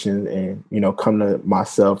self-evaluation and, come to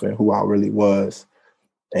myself and who I really was.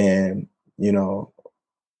 And,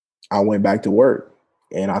 I went back to work.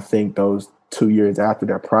 And I think those 2 years after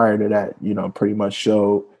that, prior to that, pretty much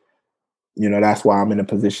showed, that's why I'm in the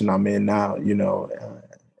position I'm in now,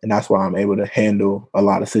 and that's why I'm able to handle a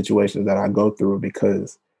lot of situations that I go through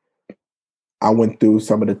because I went through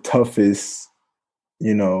some of the toughest,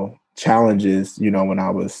 challenges, when I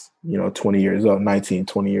was, 20 years old, 19,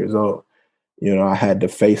 20 years old. I had to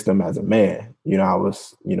face them as a man. I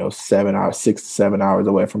was, 6 to 7 hours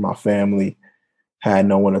away from my family, had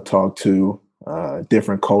no one to talk to,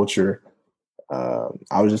 different culture.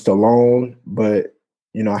 I was just alone, but,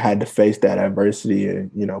 I had to face that adversity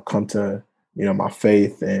and, come to, my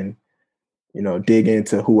faith and, dig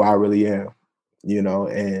into who I really am,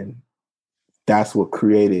 and that's what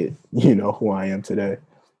created, who I am today.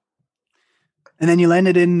 And then you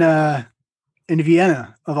landed in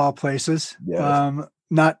Vienna, of all places. Yes.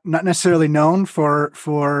 Not necessarily known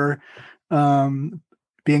for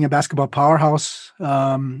being a basketball powerhouse.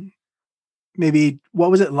 Maybe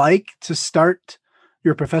what was it like to start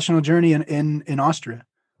your professional journey in Austria?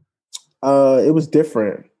 It was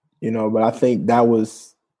different, but I think that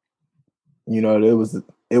was, it was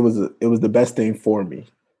the best thing for me,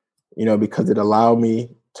 because it allowed me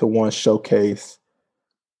to showcase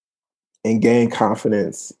and gain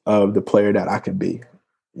confidence of the player that I could be.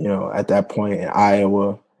 At that point in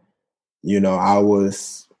Iowa, I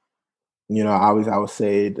was, I would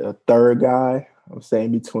say the third guy. I was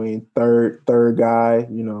saying between third guy,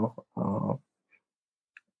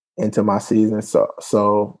 into my season.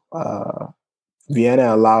 So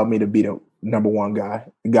Vienna allowed me to be the number one guy,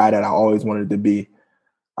 the guy that I always wanted to be,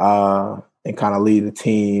 and kind of lead the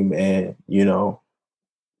team and,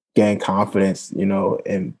 gain confidence,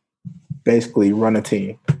 and basically run a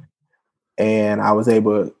team. And I was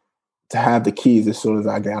able to have the keys as soon as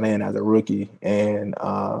I got in as a rookie. And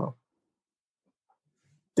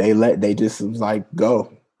they just was like,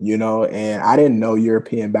 go, and I didn't know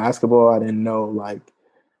European basketball. I didn't know like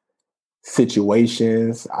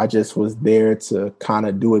situations. I just was there to kind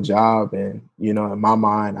of do a job. And, in my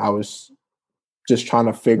mind, I was just trying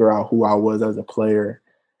to figure out who I was as a player.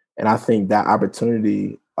 And I think that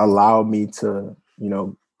opportunity allowed me to,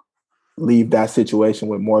 leave that situation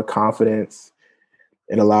with more confidence.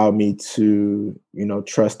 It allowed me to,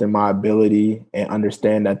 trust in my ability and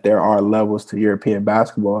understand that there are levels to European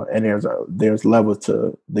basketball and there's levels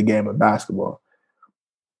to the game of basketball.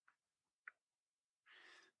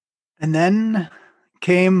 And then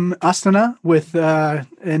came Astana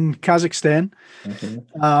in Kazakhstan,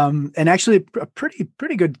 and actually a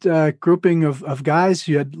pretty good grouping of guys.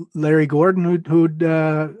 You had Larry Gordon who'd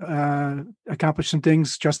accomplished some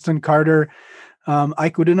things. Justin Carter,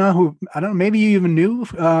 Ike Udina, who I don't know, maybe you even knew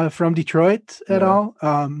from Detroit at all.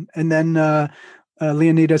 And then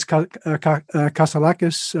Leonidas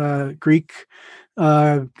Kasalakis, Greek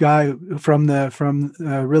guy from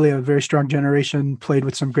really a very strong generation, played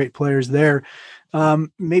with some great players there.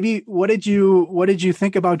 Maybe what did you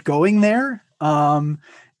think about going there? And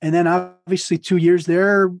then obviously 2 years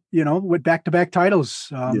there, with back-to-back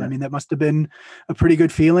titles. I mean, that must have been a pretty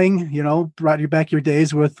good feeling, brought you back your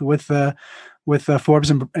days with Forbes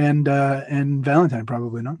and Valentine,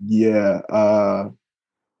 probably, no? Yeah.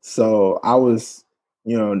 So I was,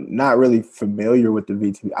 not really familiar with the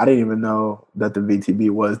VTB. I didn't even know that the VTB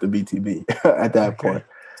was the VTB at that point,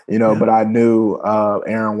 but I knew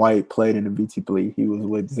Aaron White played in the VTB. He was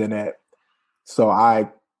with Zenit. So I,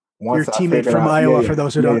 Your teammate from Iowa, for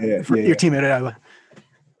those who don't, your teammate at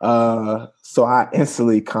Iowa. So I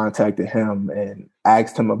instantly contacted him and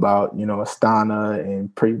asked him about, Astana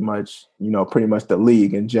and pretty much the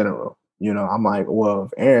league in general. I'm like, well,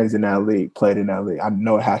 if Aaron's in that league, played in that league, I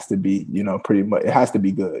know it has to be, pretty much, it has to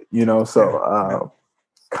be good, So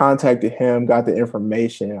contacted him, got the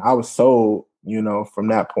information. I was sold, from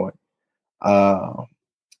that point.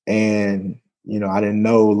 And, I didn't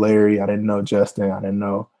know Larry, I didn't know Justin, I didn't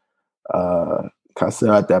know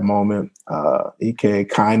Cassell at that moment. Ike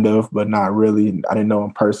kind of, but not really. I didn't know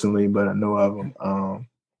him personally, but I know of him.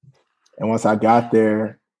 And once I got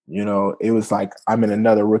there, it was like I'm in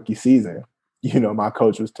another rookie season. My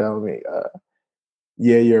coach was telling me,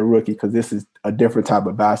 yeah, you're a rookie because this is a different type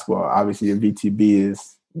of basketball. Obviously, a VTB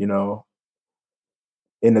is, in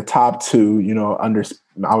the top two, under,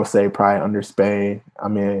 I would say probably under Spain. I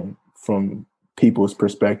mean, from people's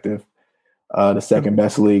perspective. The second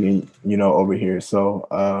best league, over here.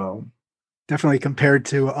 So definitely compared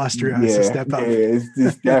to Austria, it's a step up. Yeah,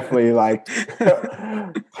 it's definitely like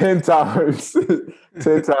 10 times,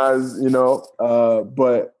 10 times.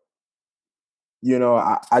 But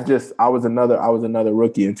I was another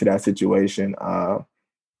rookie into that situation.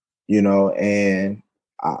 And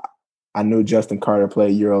I knew Justin Carter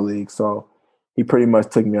played EuroLeague, so he pretty much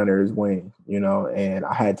took me under his wing. And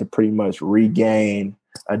I had to pretty much regain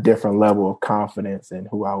a different level of confidence in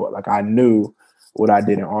who I was. Like I knew what I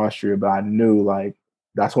did in Austria, but I knew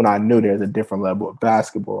that's when I knew there's a different level of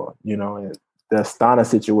basketball, and the Astana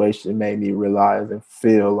situation made me realize and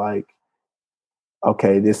feel like,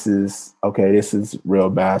 okay, this is real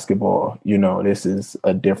basketball. This is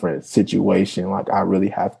a different situation. Like I really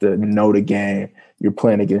have to know the game. You're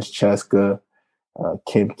playing against Cheska,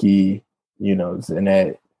 Kimki,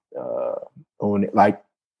 Zanet,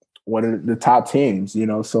 one of the top teams,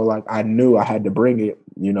 so like I knew I had to bring it,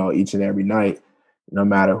 each and every night, no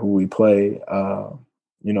matter who we play.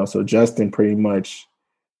 So Justin pretty much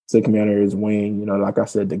took me under his wing. Like I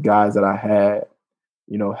said, the guys that I had,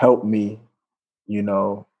 helped me,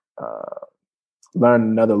 learn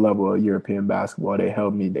another level of European basketball. They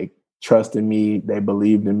helped me. They trusted me. They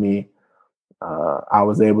believed in me. I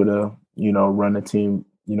was able to, run the team,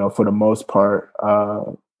 for the most part.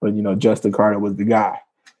 But Justin Carter was the guy.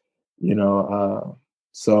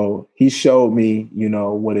 So he showed me,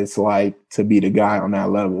 what it's like to be the guy on that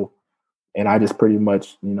level. And I just pretty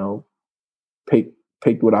much,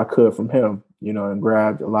 picked what I could from him, and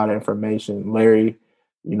grabbed a lot of information. Larry,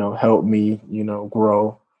 helped me,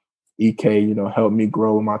 grow. EK, helped me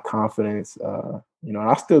grow my confidence. And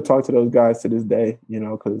I still talk to those guys to this day,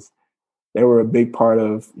 because they were a big part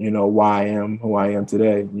of, why I am who I am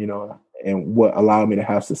today, and what allowed me to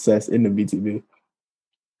have success in the VTB.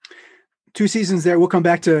 2 seasons there. We'll come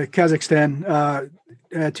back to Kazakhstan.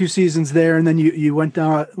 2 seasons there, and then you went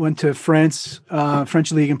to France,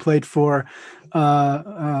 French league, and played for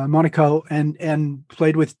Monaco, and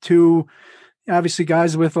played with 2 obviously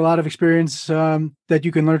guys with a lot of experience that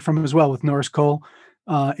you can learn from as well, with Norris Cole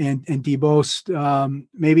and D Bost.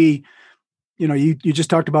 Maybe you just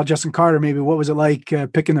talked about Justin Carter. Maybe what was it like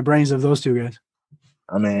picking the brains of those 2 guys?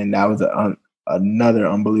 I mean, that was another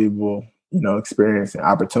unbelievable experience and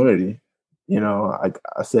opportunity. Like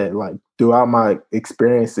I said, like throughout my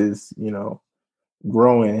experiences,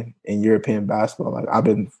 growing in European basketball, like I've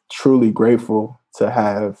been truly grateful to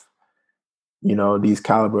have, these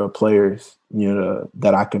caliber of players,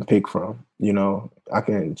 that I can pick from. I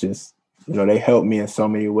can just, they help me in so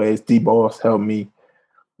many ways. D-Boss helped me,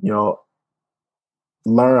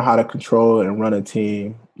 learn how to control and run a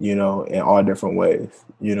team, in all different ways.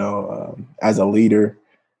 As a leader,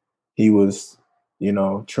 he was,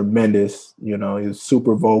 tremendous. He was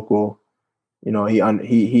super vocal.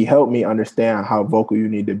 He helped me understand how vocal you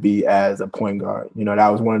need to be as a point guard. That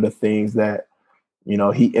was one of the things that,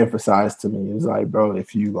 he emphasized to me. It's like, bro,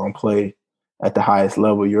 if you gonna play at the highest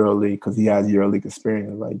level EuroLeague, because he has EuroLeague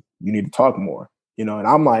experience, like you need to talk more. And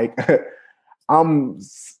I'm like, I'm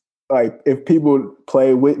like, if people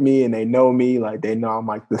play with me and they know me, like they know I'm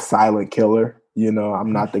like the silent killer.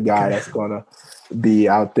 I'm not the guy that's gonna be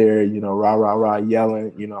out there, rah, rah, rah,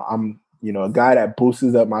 yelling. I'm, a guy that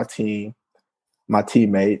boosts up my team, my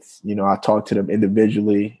teammates. I talk to them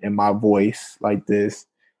individually in my voice like this.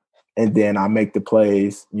 And then I make the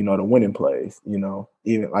plays, the winning plays,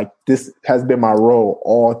 even like this has been my role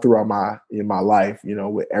all throughout my life,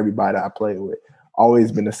 with everybody I played with.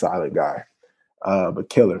 Always been a silent guy, but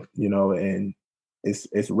killer, and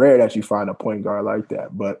it's rare that you find a point guard like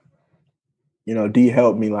that. But, D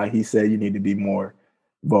helped me, like he said, you need to be more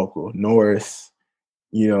vocal. Norris,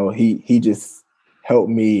 he just helped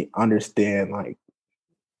me understand, like,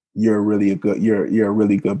 you're a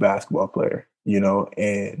really good basketball player,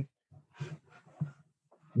 and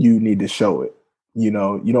you need to show it. You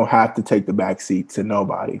don't have to take the back seat to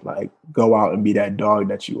nobody. Like, go out and be that dog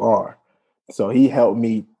that you are. So he helped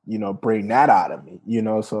me, bring that out of me,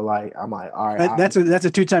 so like, I'm like, all right. That's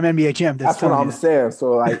a two-time NBA champ. That's what I'm saying.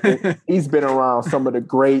 So like, he's been around some of the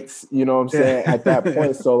greats, you know what I'm saying, at that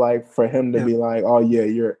point. So like, for him to be like, oh yeah,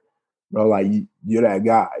 you're that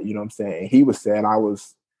guy, you know what I'm saying? And he was saying I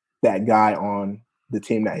was that guy on the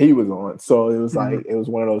team that he was on. So it was like, it was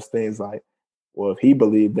one of those things like, well, if he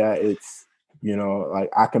believed that, it's, like,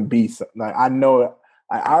 I can be, like, I know,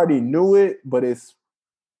 I already knew it, but it's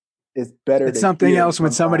better. It's something else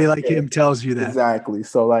when somebody like him tells you that. Exactly.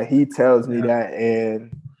 So like, he tells me that,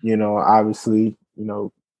 and, obviously,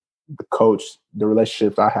 the coach, the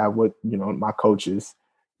relationships I have with, my coaches,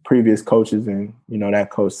 previous coaches, and,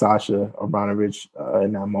 that coach Sasha Abranovich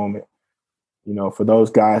in that moment, for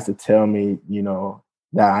those guys to tell me,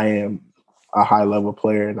 that I am a high level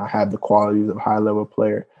player and I have the qualities of a high level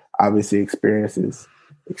player, obviously experience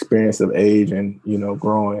of age and,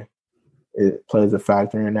 growing, it plays a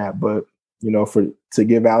factor in that. But, to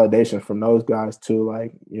get validation from those guys too,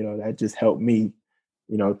 like, that just helped me,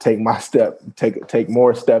 take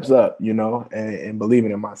more steps up, and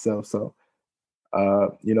believing in myself. So,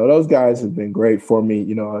 those guys have been great for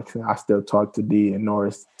me. I still talk to D and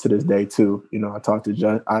Norris to this day too. I talk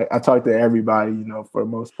to I talk to everybody, for the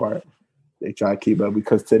most part. They try to keep up,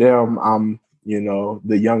 because to them, I'm,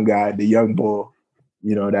 the young guy, the young bull,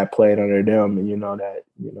 that played under them, and, that,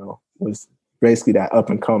 was basically that up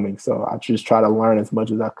and coming. So I just try to learn as much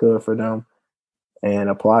as I could for them and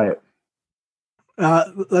apply it.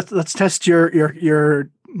 Let's test your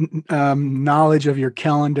knowledge of your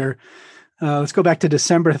calendar. Let's go back to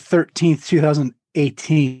December 13th,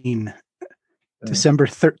 2018. December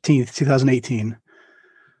 13th, 2018.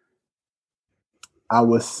 I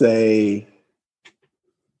would say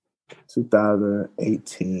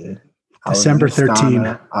 2018. December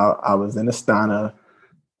 13th. I was in Astana.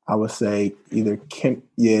 I would say either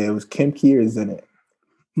it was Kimki or Zenit.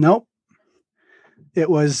 Nope. It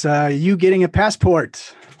was you getting a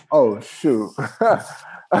passport. Oh, shoot. Oh,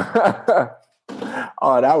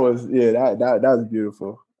 that was that was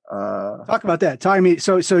beautiful. Talk about that. Talk to me.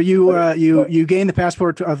 So you gained the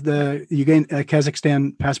passport you gained a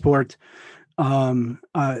Kazakhstan passport. It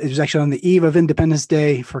was actually on the eve of Independence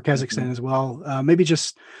Day for Kazakhstan as well. Maybe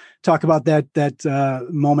just talk about that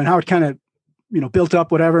moment, how it kind of built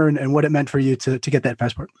up, whatever, and what it meant for you to get that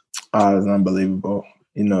passport. It was unbelievable.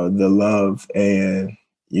 The love and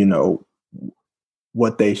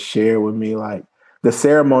what they shared with me, like the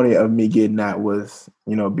ceremony of me getting that was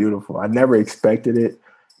beautiful. I never expected it.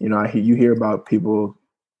 You hear about people,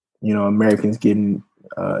 Americans getting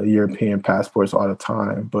European passports all the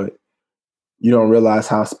time, but you don't realize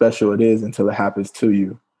how special it is until it happens to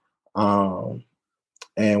you. And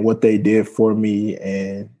what they did for me,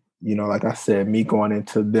 and like I said, me going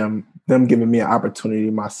into them giving me an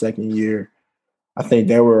opportunity my second year, I think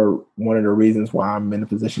they were one of the reasons why I'm in the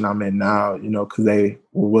position I'm in now, because they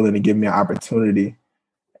were willing to give me an opportunity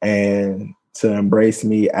and to embrace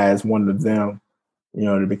me as one of them,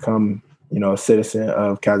 to become, a citizen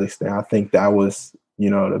of Kazakhstan. I think that was,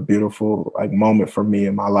 the beautiful moment for me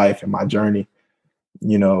in my life and my journey,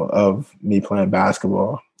 of me playing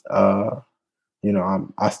basketball.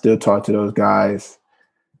 I still talk to those guys,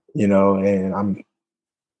 and I'm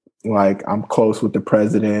close with the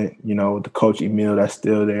president, with the coach Emil that's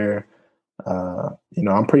still there.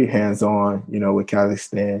 I'm pretty hands-on, with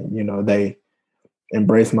Kazakhstan. They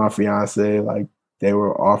embraced my fiance, like they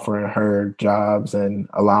were offering her jobs and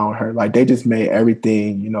allowing her, like they just made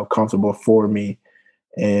everything, comfortable for me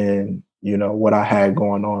and, what I had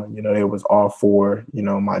going on. It was all for,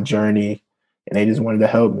 my journey, and they just wanted to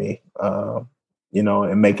help me,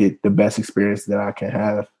 and make it the best experience that I can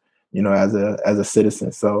have, as a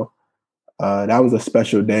citizen. So that was a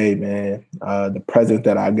special day, man. The present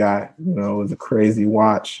that I got, was a crazy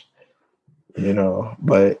watch,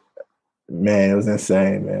 but man, it was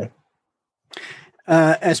insane, man.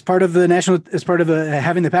 As part of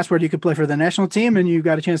having the passport, you could play for the national team, and you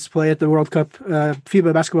got a chance to play at the World Cup,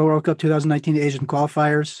 FIBA Basketball World Cup 2019 Asian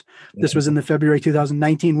qualifiers. This was in the February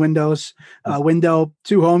 2019 window,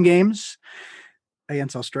 2 home games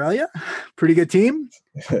against Australia, pretty good team.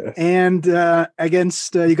 And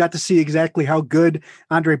against, you got to see exactly how good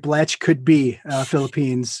Andre Blatch could be,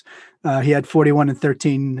 Philippines. He had 41 and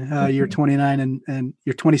 13, you're 29 and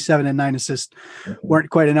you're 27 and 9 assists weren't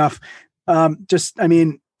quite enough.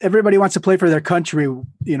 everybody wants to play for their country. You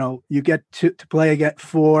know, you get to play again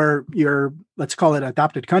for your, let's call it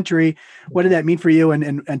adopted country. What did that mean for you?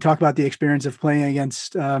 And talk about the experience of playing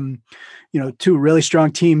against, two really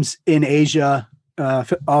strong teams in Asia,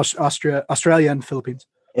 Australia and Philippines.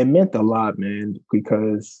 It meant a lot, man,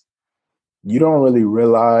 because you don't really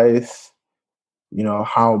realize,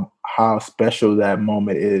 how special that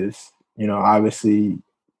moment is. Obviously,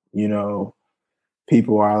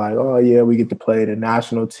 people are like, oh yeah, we get to play the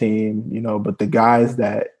national team, but the guys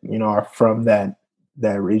that, are from that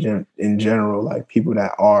region in general, like people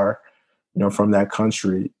that are, from that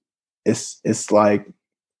country, it's like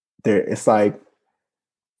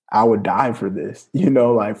I would die for this,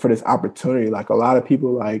 like for this opportunity. Like a lot of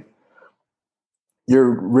people, like,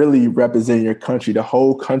 you're really representing your country. The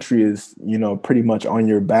whole country is, pretty much on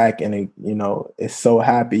your back, and it's so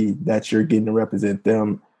happy that you're getting to represent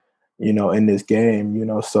them, in this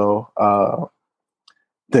game, so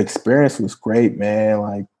the experience was great, man.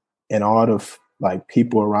 Like, and all the like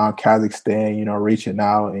people around Kazakhstan, reaching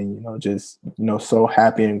out and, just, so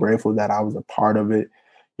happy and grateful that I was a part of it.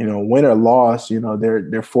 Win or loss,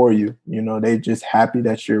 they're for you, they just happy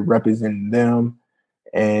that you're representing them.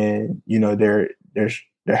 And, they're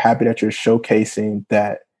happy that you're showcasing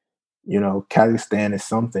that, Kazakhstan is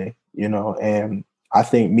something, and I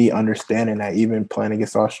think me understanding that, even playing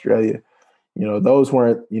against Australia, those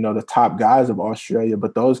weren't, the top guys of Australia,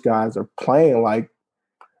 but those guys are playing like,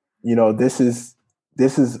 this is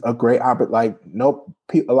a great opportunity. Like,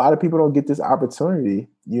 a lot of people don't get this opportunity,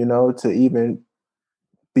 to even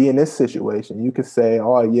be in this situation. You could say,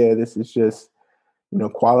 oh yeah, this is just,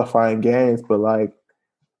 qualifying games, but like,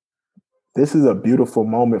 this is a beautiful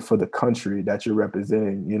moment for the country that you're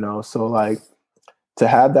representing, so like, to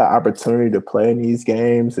have that opportunity to play in these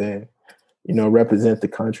games and, represent the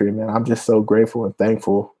country, man, I'm just so grateful and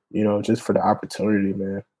thankful, just for the opportunity,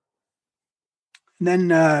 man. And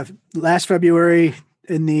then last February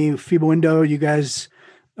in the FIBA window, you guys,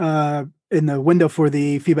 in the window for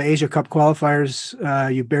the FIBA Asia Cup qualifiers,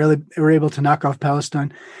 you barely were able to knock off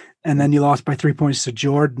Palestine, and then you lost by 3 points to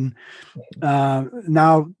Jordan.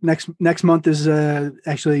 Now next month is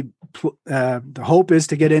actually the hope is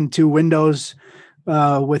to get in 2 windows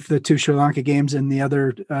with the 2 Sri Lanka games and the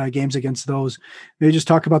other games against those. Maybe just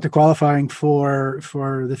talk about the qualifying for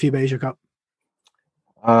the FIBA Asia Cup.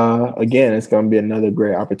 Again, it's going to be another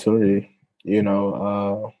great opportunity.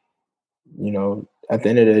 At the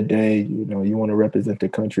end of the day, you want to represent the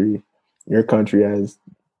country, your country, as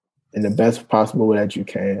in the best possible way that you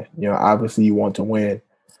can. Obviously you want to win,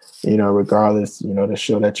 regardless, to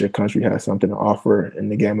show that your country has something to offer in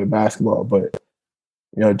the game of basketball. But,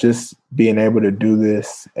 just being able to do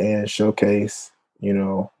this and showcase,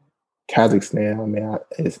 Kazakhstan, I mean,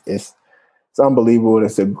 it's unbelievable.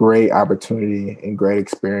 It's a great opportunity and great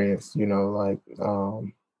experience.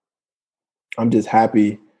 I'm just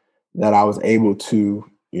happy that I was able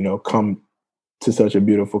to, come to such a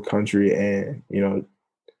beautiful country and,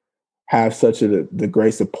 have such the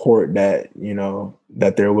great support that,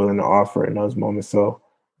 that they're willing to offer in those moments. So,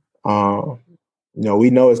 we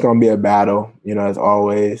know it's going to be a battle, as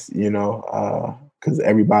always, because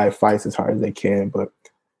everybody fights as hard as they can. But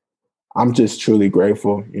I'm just truly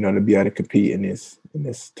grateful, to be able to compete in this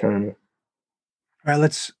tournament. All right,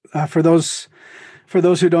 let's for those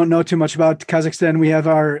who don't know too much about Kazakhstan, we have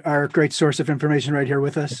our great source of information right here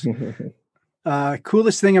with us.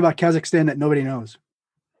 Coolest thing about Kazakhstan that nobody knows.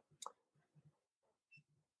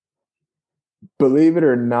 Believe it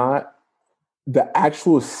or not, the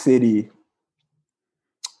actual city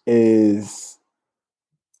is,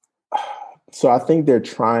 so I think they're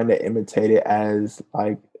trying to imitate it as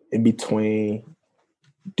like in between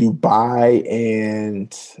Dubai and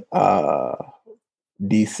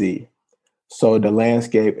DC. So the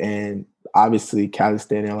landscape, and obviously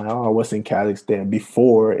Kazakhstan, they're like, oh, what's in Kazakhstan?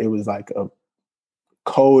 Before it was like a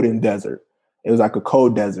cold and desert. It was like a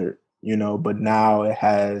cold desert, but now it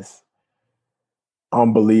has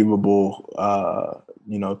unbelievable,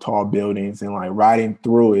 tall buildings, and like riding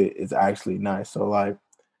through it is actually nice. So like,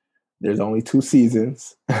 there's only 2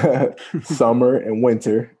 seasons, summer and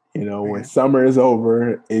winter. When summer is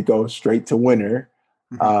over, it goes straight to winter,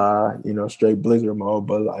 straight blizzard mode.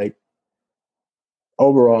 But like,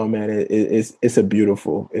 overall, man, it's a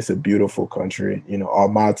beautiful country.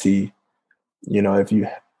 Almaty, if you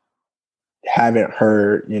haven't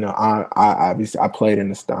heard, I obviously I played in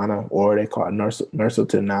Astana, or they call it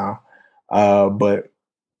Nur-Sultan now, but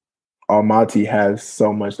Almaty has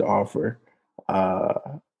so much to offer.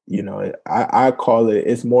 I call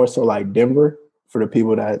it's more so like Denver for the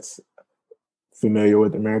people that's familiar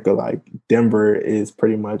with America. Like, Denver is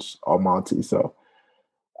pretty much Almaty. So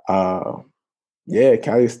Yeah,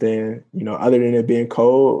 Kazakhstan, other than it being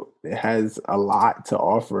cold, it has a lot to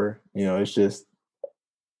offer. It's just,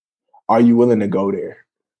 are you willing to go there?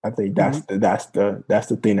 I think that's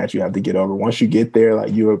the thing that you have to get over. Once you get there,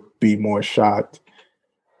 like, you will be more shocked.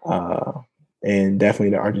 And definitely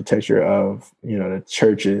the architecture of, the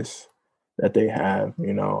churches that they have,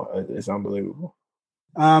 is unbelievable.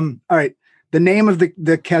 All right. The name of the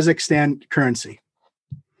Kazakhstan currency.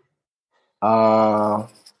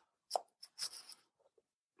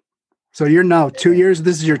 So you're now 2 years.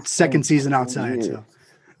 This is your second season outside. So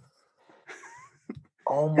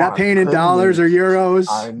you're not paying in dollars or euros.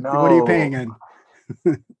 I know. What are you paying in?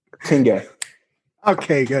 Tenge.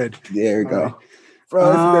 Okay, good. There we go. Right.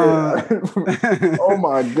 Bro, oh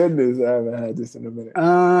my goodness, I haven't had this in a minute.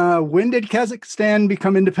 When did Kazakhstan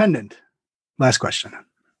become independent? Last question.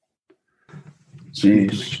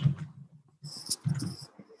 Jeez.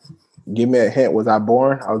 Give me a hint. Was I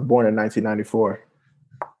born? I was born in 1994.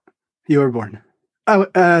 You were born. Oh,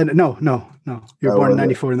 no. You were born in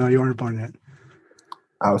 94. No, you weren't born yet.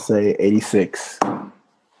 I would say 86.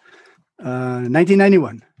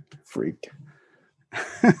 1991. Freak.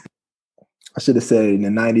 I should have said in the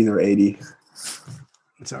 90s or 80s.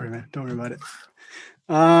 Sorry, man. Don't worry about it.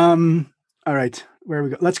 All right. Where we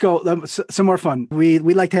go? Let's go. Some more fun. We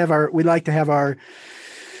like to have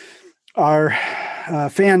our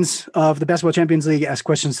fans of the Basketball Champions League ask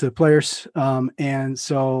questions to the players. And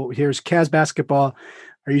so here's Kaz basketball.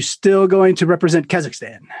 Are you still going to represent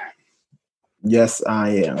Kazakhstan? Yes, I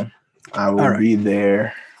am. I will be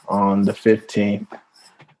there on the 15th.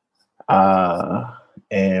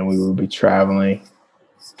 And we will be traveling.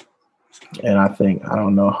 And I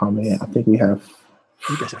don't know how many. I think we have.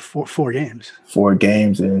 You guys have four games. 4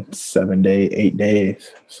 games in 8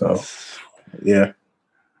 days. So, yeah.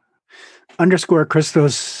 _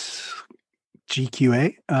 Christos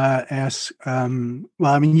GQA asks,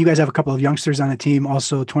 you guys have a couple of youngsters on the team,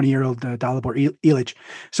 also 20-year-old Dalibor Ilic.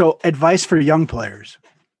 So advice for young players.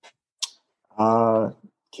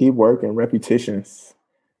 Keep working, repetitions.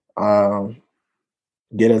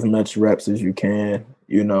 Get as much reps as you can,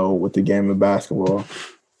 with the game of basketball.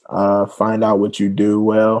 Find out what you do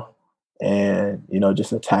well and,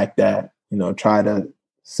 just attack that. Try to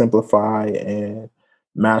simplify and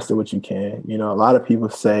master what you can. A lot of people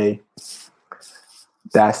say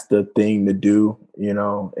that's the thing to do,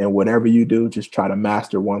 and whatever you do, just try to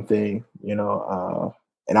master one thing, and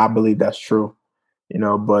I believe that's true,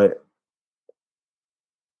 but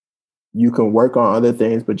you can work on other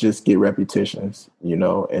things, but just get repetitions,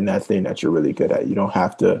 and that thing that you're really good at. You don't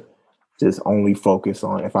have to just only focus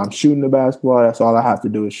on, if I'm shooting the basketball, that's all I have to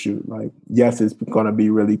do is shoot. Like, yes, it's going to be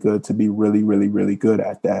really good to be really, really, really good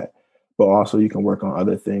at that. But also you can work on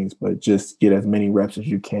other things, but just get as many reps as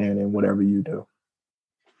you can in whatever you do.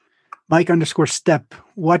 Mike _ Step.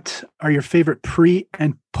 What are your favorite pre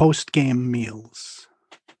and post game meals?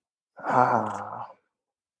 I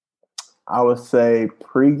would say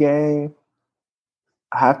pregame,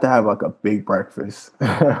 I have to have like a big breakfast.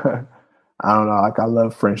 I don't know. Like, I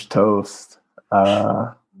love French toast.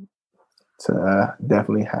 To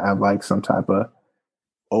definitely have like some type of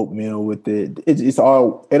oatmeal with it. It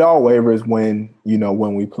all wavers when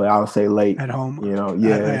we play. I would say late at home.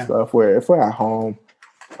 So if we're at home,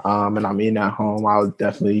 and I'm eating at home, I would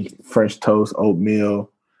definitely French toast, oatmeal.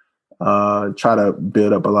 Try to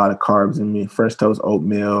build up a lot of carbs in me. French toast,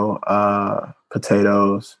 oatmeal,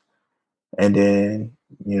 potatoes, and then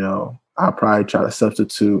I'll probably try to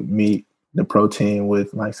substitute meat, the protein,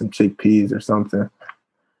 with like some chickpeas or something.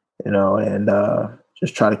 And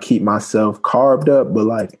just try to keep myself carved up, but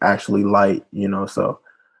like actually light. So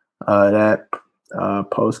that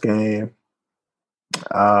post game,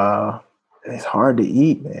 it's hard to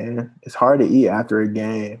eat, man. It's hard to eat after a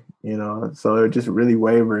game. So it just really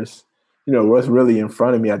wavers. What's really in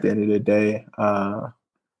front of me at the end of the day.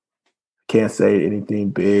 Can't say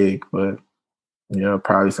anything big, but,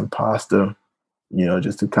 probably some pasta,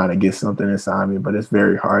 just to kind of get something inside me. But it's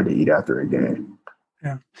very hard to eat after a game.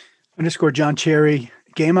 Yeah. _ John Cherry.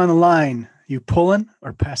 Game on the line. You pulling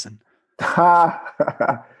or passing? I'm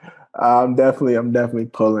definitely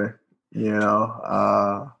pulling.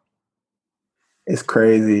 It's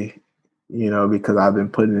crazy. Because I've been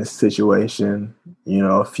put in this situation,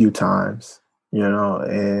 a few times,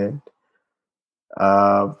 and,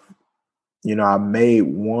 I made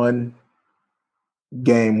one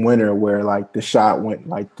game winner where like the shot went,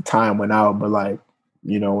 like the time went out, but like,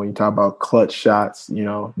 when you talk about clutch shots,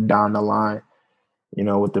 down the line,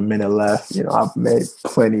 with the minute left, I've made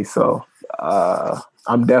plenty. So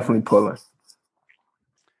I'm definitely pulling.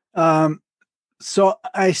 So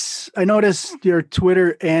I noticed your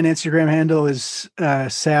Twitter and Instagram handle is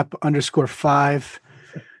sap_5.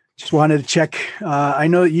 Just wanted to check. I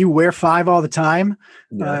know that you wear 5 all the time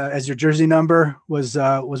as your jersey number. Was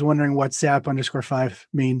wondering what sap_5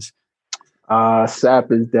 means.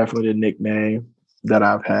 Sap is definitely the nickname that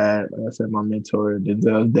I've had. Like I said, my mentor,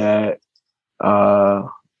 Denzel's dad,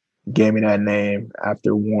 gave me that name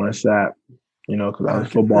after Warren Sapp, because I was a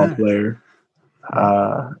football player.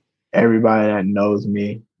 Everybody that knows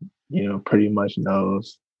me, pretty much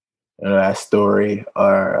knows that story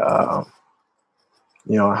or,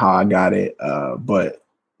 how I got it. But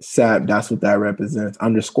Sapp, that's what that represents.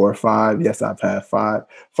 _5. Yes, I've had 5.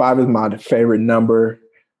 5 is my favorite number.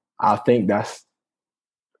 I think that's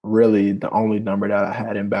really the only number that I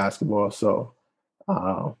had in basketball. So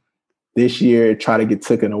this year, try to get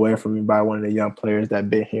taken away from me by one of the young players that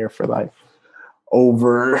been here for like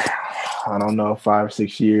over, 5 or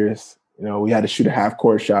 6 years. We had to shoot a half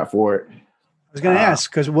court shot for it. I was going to ask,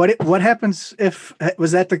 because what happens if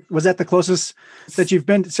was that the closest that you've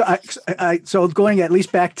been? So so going at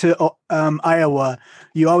least back to Iowa,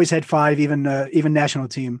 you always had 5, even national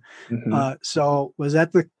team. Mm-hmm. So was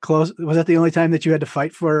that the only time that you had to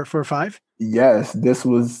fight for 5? Yes, this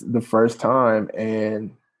was the first time,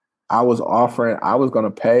 and I was going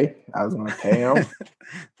to pay him.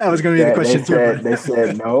 That was going to be the question too. They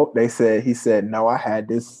said no. He said no. I had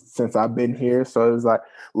this since I've been here, so it was like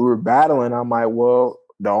we were battling. I'm like, well,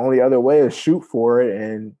 the only other way is shoot for it,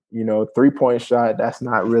 and 3-point shot. That's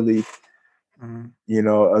not really,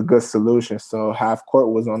 a good solution. So half court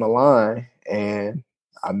was on the line, and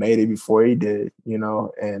I made it before he did.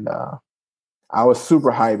 And I was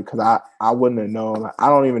super hyped because I wouldn't have known. I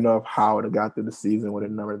don't even know how I would have got through the season with a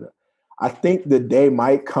number that. I think the day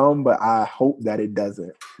might come, but I hope that it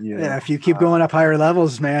doesn't. Yeah, if you keep going up higher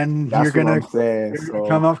levels, man, you're gonna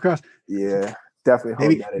come up across. Yeah,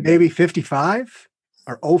 definitely. Maybe 55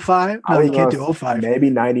 or 05. No, you can't do 05.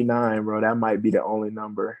 Maybe 99, bro. That might be the only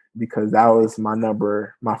number because that was my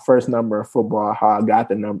number, my first number in football. How I got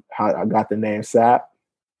the name Sap.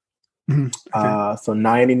 Mm-hmm. Okay. So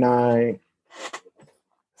 99,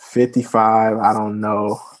 55. I don't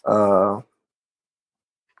know.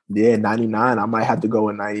 Yeah, 99. I might have to go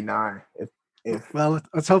with 99. Well,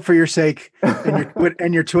 let's hope for your sake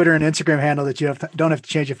and your Twitter and Instagram handle that you don't have to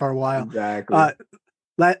change it for a while. Exactly.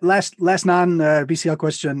 Last non BCL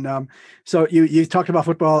question. So you talked about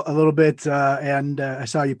football a little bit, and I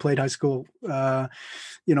saw you played high school. We have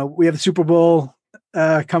the Super Bowl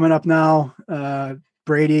coming up now.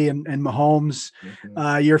 Brady and Mahomes.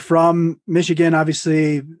 Mm-hmm. You're from Michigan,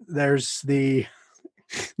 obviously. There's the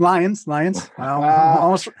Lions. I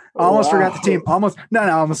almost forgot the team. Almost.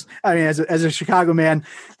 I mean, as a Chicago man,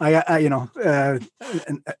 I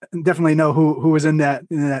definitely know who was in that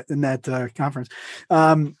conference.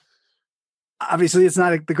 Obviously, it's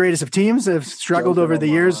not the greatest of teams. Have struggled over the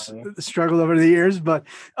years. But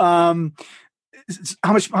how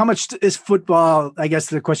much is football? I guess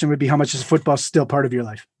the question would be, how much is football still part of your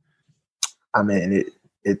life? I mean,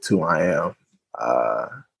 it's who I am.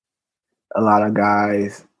 A lot of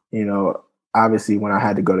guys, obviously when I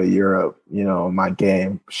had to go to Europe, my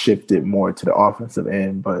game shifted more to the offensive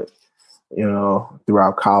end. But,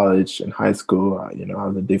 throughout college and high school, I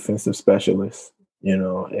was a defensive specialist,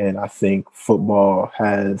 and I think football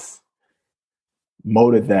has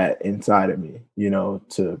molded that inside of me,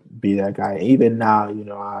 to be that guy. Even now,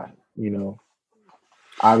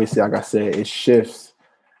 obviously, like I said, it shifts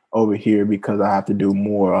over here because I have to do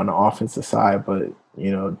more on the offensive side, but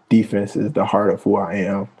defense is the heart of who I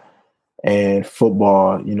am. And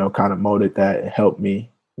football, kind of molded that and helped me,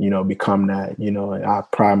 become that, and I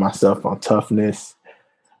pride myself on toughness.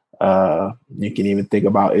 You can even think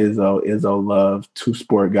about Izzo. Izzo loved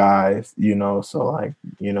two-sport guys, so like,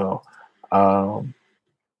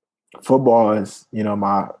 football is,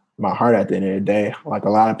 my heart at the end of the day. Like a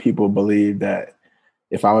lot of people believe that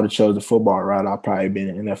if I would have chose the football route, I'd probably be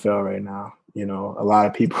in the NFL right now. A lot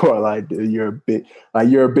of people are like, you're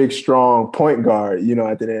a big, strong point guard, at the end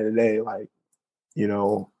of the day. Like,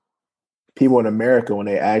 people in America, when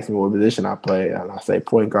they ask me what position I play, and I say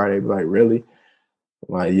point guard, they be like, really?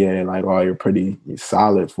 I'm like, yeah, like, oh, you're pretty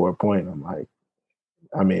solid for a point. I'm like,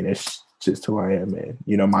 I mean, it's just who I am, man.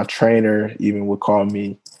 My trainer even would call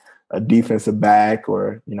me a defensive back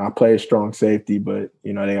or, I play a strong safety, but,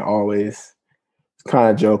 they always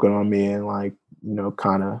kind of joking on me and like,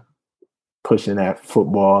 kind of pushing that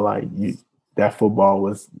football, like that football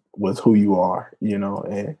was who you are,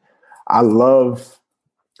 and I love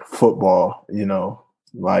football,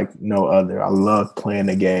 like no other. I love playing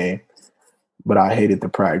the game, but I hated the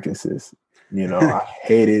practices. I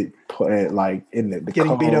hated playing like in the getting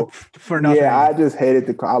cold. Beat up for nothing. Yeah, I just hated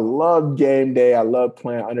the cold. I loved game day. I loved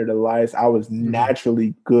playing under the lights. I was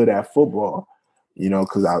naturally good at football,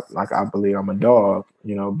 because I believe I'm a dog,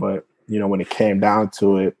 but when it came down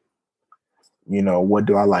to it, what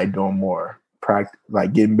do I like doing more? Practice,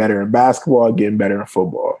 like getting better in basketball, getting better in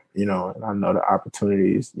football, and I know the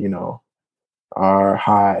opportunities, are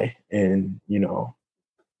high in,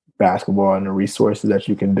 basketball, and the resources that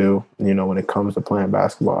you can do, when it comes to playing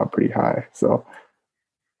basketball are pretty high. So,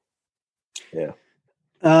 yeah.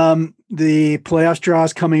 The playoffs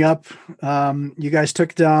draws coming up. You guys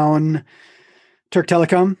took down Turk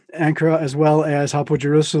Telekom, Ankara, as well as Hapoel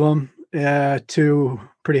Jerusalem, two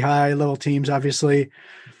pretty high level teams, obviously.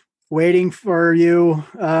 Waiting for you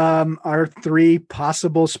are three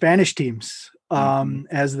possible Spanish teams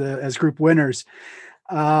as group winners.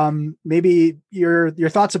 Maybe your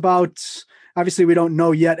thoughts about, obviously we don't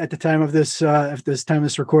know yet at the time of this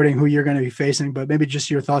recording who you're going to be facing, but maybe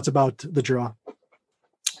just your thoughts about the draw.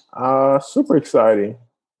 Super exciting,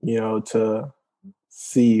 to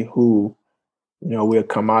see who, we'll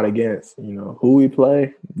come out against, who we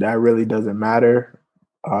play. That really doesn't matter.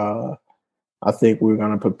 I think we're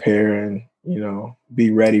going to prepare and,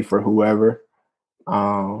 be ready for whoever.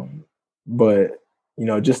 But,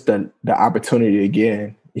 just the opportunity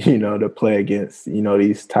again, to play against,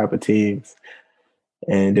 these type of teams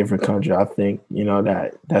in different countries, I think,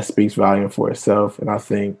 that speaks volume for itself. And I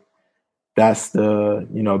think that's the,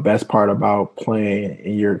 best part about playing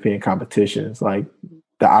in European competitions, like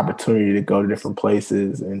the opportunity to go to different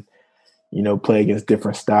places and, play against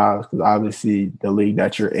different styles. Because obviously the league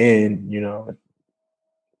that you're in,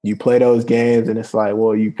 you play those games and it's like,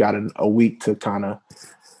 well, you've got a week to kind of,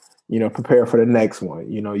 prepare for the next one.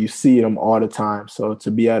 You see them all the time. So to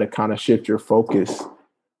be able to kind of shift your focus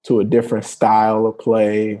to a different style of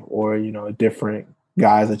play or, different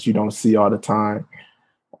guys that you don't see all the time,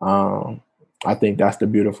 I think that's the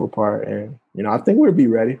beautiful part. And, I think we'll be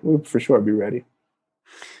ready. We'll for sure be ready.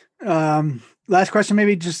 Last question,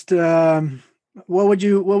 maybe just what would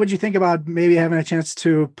you think about maybe having a chance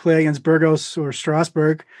to play against Burgos or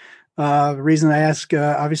Strasbourg? The reason I ask,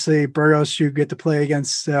 obviously Burgos, you get to play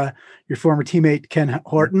against your former teammate Ken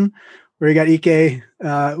Horton, where you got Ike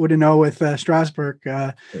Udino with Strasbourg.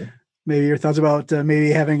 Maybe your thoughts about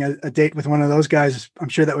maybe having a date with one of those guys. I'm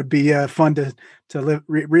sure that would be fun to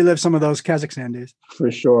relive some of those Kazakhstan days.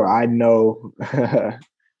 For sure. I know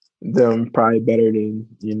them probably better than,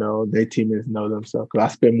 their teammates know themselves. Because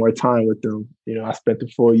I spent more time with them. I spent the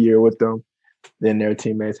full year with them than their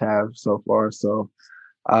teammates have so far. So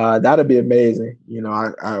that'd be amazing.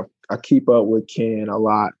 I keep up with Ken a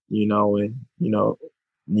lot, and,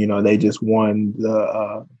 they just won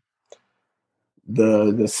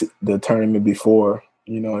the tournament before,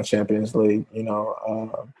 in Champions League,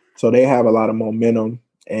 so they have a lot of momentum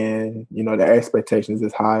and, their expectations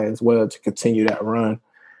is high as well to continue that run,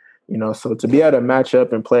 so to be able to match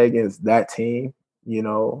up and play against that team,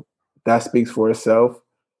 that speaks for itself.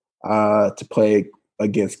 To play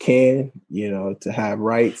against Ken, to have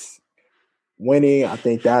Rights winning, I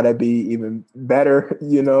think that'd be even better,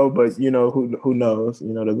 but who knows,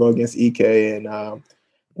 to go against Ike and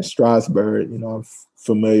Strasbourg, I'm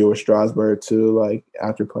familiar with Strasbourg too, like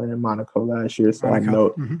after playing in Monaco last year. So I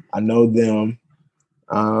know them.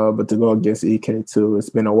 But to go against Ike too, it's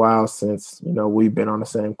been a while since, we've been on the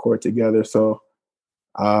same court together. So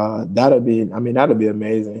that'd be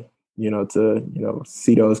amazing, to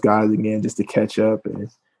see those guys again, just to catch up and,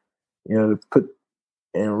 to put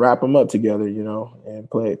and wrap them up together, and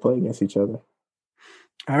play against each other.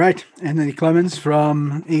 All right. Anthony Clemens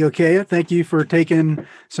from Igokea, thank you for taking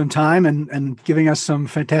some time and giving us some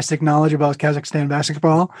fantastic knowledge about Kazakhstan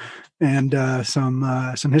basketball and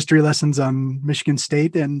some history lessons on Michigan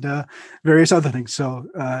State and various other things. So,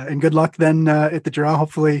 and good luck then at the draw.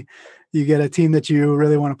 Hopefully you get a team that you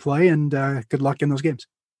really want to play, and good luck in those games.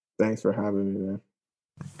 Thanks for having me, man.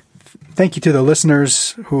 Thank you to the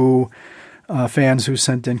listeners fans who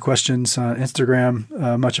sent in questions on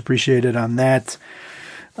Instagram. Much appreciated on that.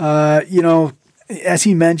 As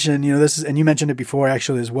he mentioned, this is, and you mentioned it before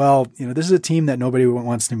actually as well, this is a team that nobody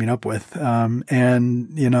wants to meet up with.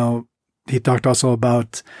 And, he talked also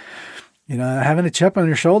about, having a chip on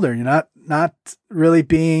your shoulder. You're not really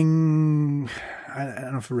being, I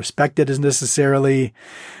don't know if respected is necessarily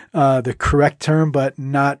the correct term, but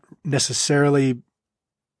not necessarily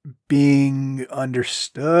being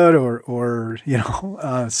understood or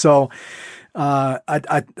so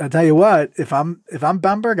I tell you what, if I'm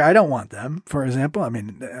Bamberg, I don't want them, for example. I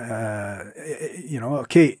mean,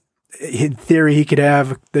 okay, in theory, he could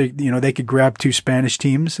have they could grab 2 Spanish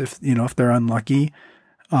teams if they're unlucky.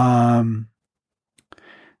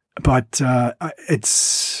 But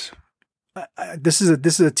this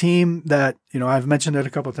is a team that I've mentioned it a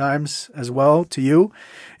couple of times as well to you.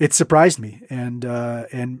 It surprised me,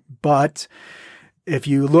 but if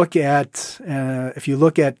you look at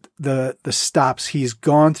the stops he's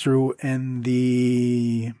gone through and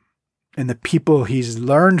the people he's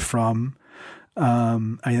learned from. I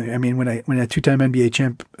mean, when a 2-time NBA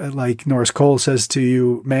champ like Norris Cole says to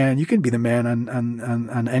you, "Man, you can be the man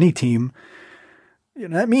on any team,"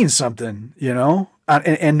 that means something,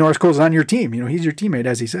 And Norris Cole's on your team, he's your teammate,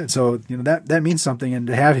 as he said. So that means something, and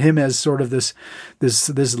to have him as sort of this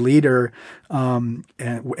leader,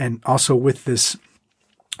 and also with this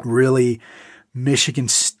really Michigan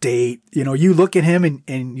State, you look at him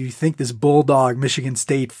and you think this bulldog Michigan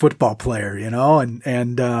State football player,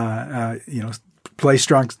 played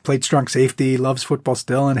strong safety, loves football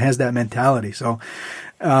still, and has that mentality. So,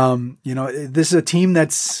 this is a team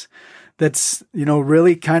that's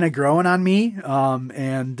really kind of growing on me.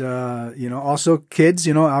 Also kids,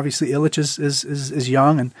 obviously Illich is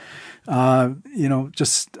young, and,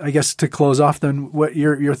 just, I guess, to close off, then what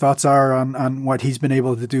your thoughts are on what he's been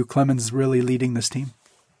able to do. Clemens really leading this team.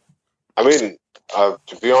 I mean, to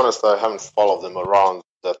be honest, I haven't followed him around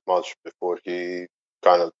that much before he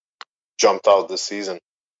kind of jumped out this season.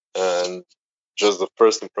 And just the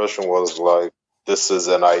first impression was like, this is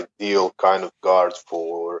an ideal kind of guard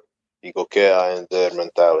for Igokea and their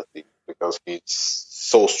mentality, because he's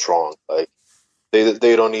so strong. Like,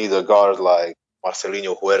 they don't need a guard like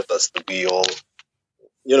Marcelinho Huertas to be all,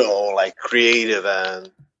 like creative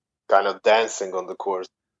and kind of dancing on the court.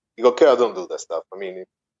 Igokea don't do that stuff. I mean,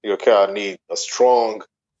 Igokea need a strong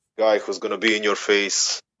guy who's going to be in your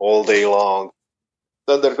face all day long.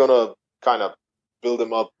 Then they're going to kind of build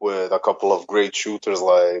him up with a couple of great shooters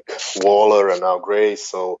like Waller and now Gray.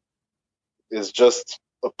 So it's just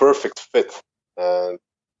a perfect fit. And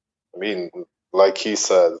I mean, like he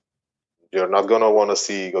said, you're not going to want to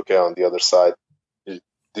see Igokea on the other side.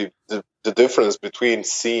 The difference between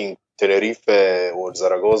seeing Tenerife or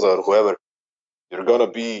Zaragoza or whoever, you're going to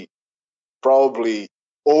be probably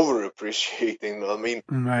over-appreciating. I mean,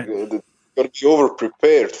 right. You're going to be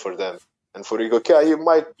over-prepared for them. And for Igokea, you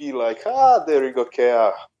might be like, they're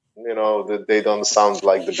Igokea. They don't sound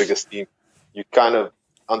like the biggest team. You kind of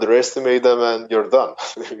underestimate them and you're done.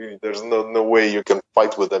 There's no way you can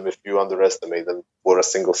fight with them if you underestimate them for a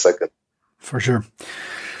single second. For sure.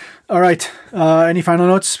 All right. Any final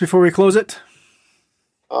notes before we close it?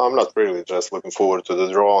 I'm not really, just looking forward to the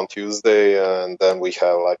draw on Tuesday, and then we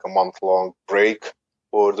have like a month-long break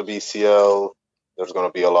for the BCL. There's going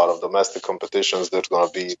to be a lot of domestic competitions. There's going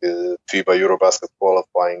to be the FIBA Eurobasket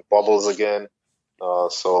qualifying bubbles again.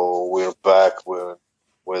 So we're back with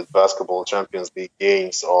Basketball Champions League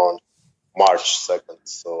games on March 2nd,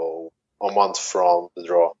 so a month from the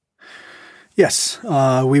draw. Yes,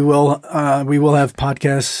 we will have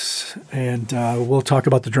podcasts, and we'll talk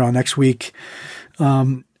about the draw next week.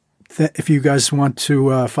 If you guys want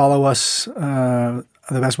to follow us, the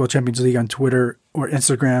Basketball Champions League on Twitter or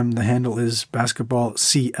Instagram, the handle is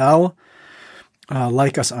BasketballCL.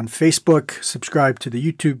 Like us on Facebook, subscribe to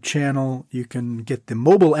the YouTube channel. You can get the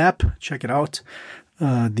mobile app, check it out.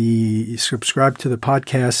 Subscribe to the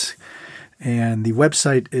podcast, and the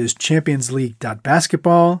website is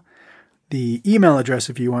championsleague.basketball. The email address,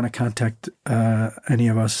 if you want to contact any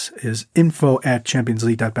of us, is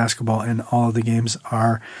info@championsleague.basketball, and all of the games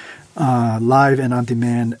are live and on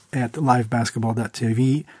demand at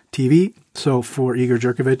livebasketball.tv. So for Igor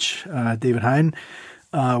Jerkovic, David Hein,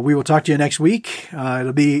 we will talk to you next week.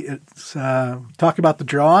 It's talk about the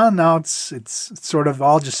draw. Now it's sort of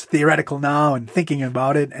all just theoretical now and thinking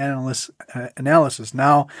about it, analysis.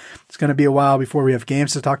 Now it's going to be a while before we have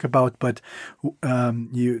games to talk about, but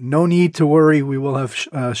no need to worry. We will have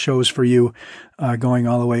shows for you going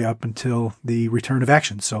all the way up until the return of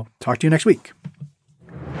action. So talk to you next week.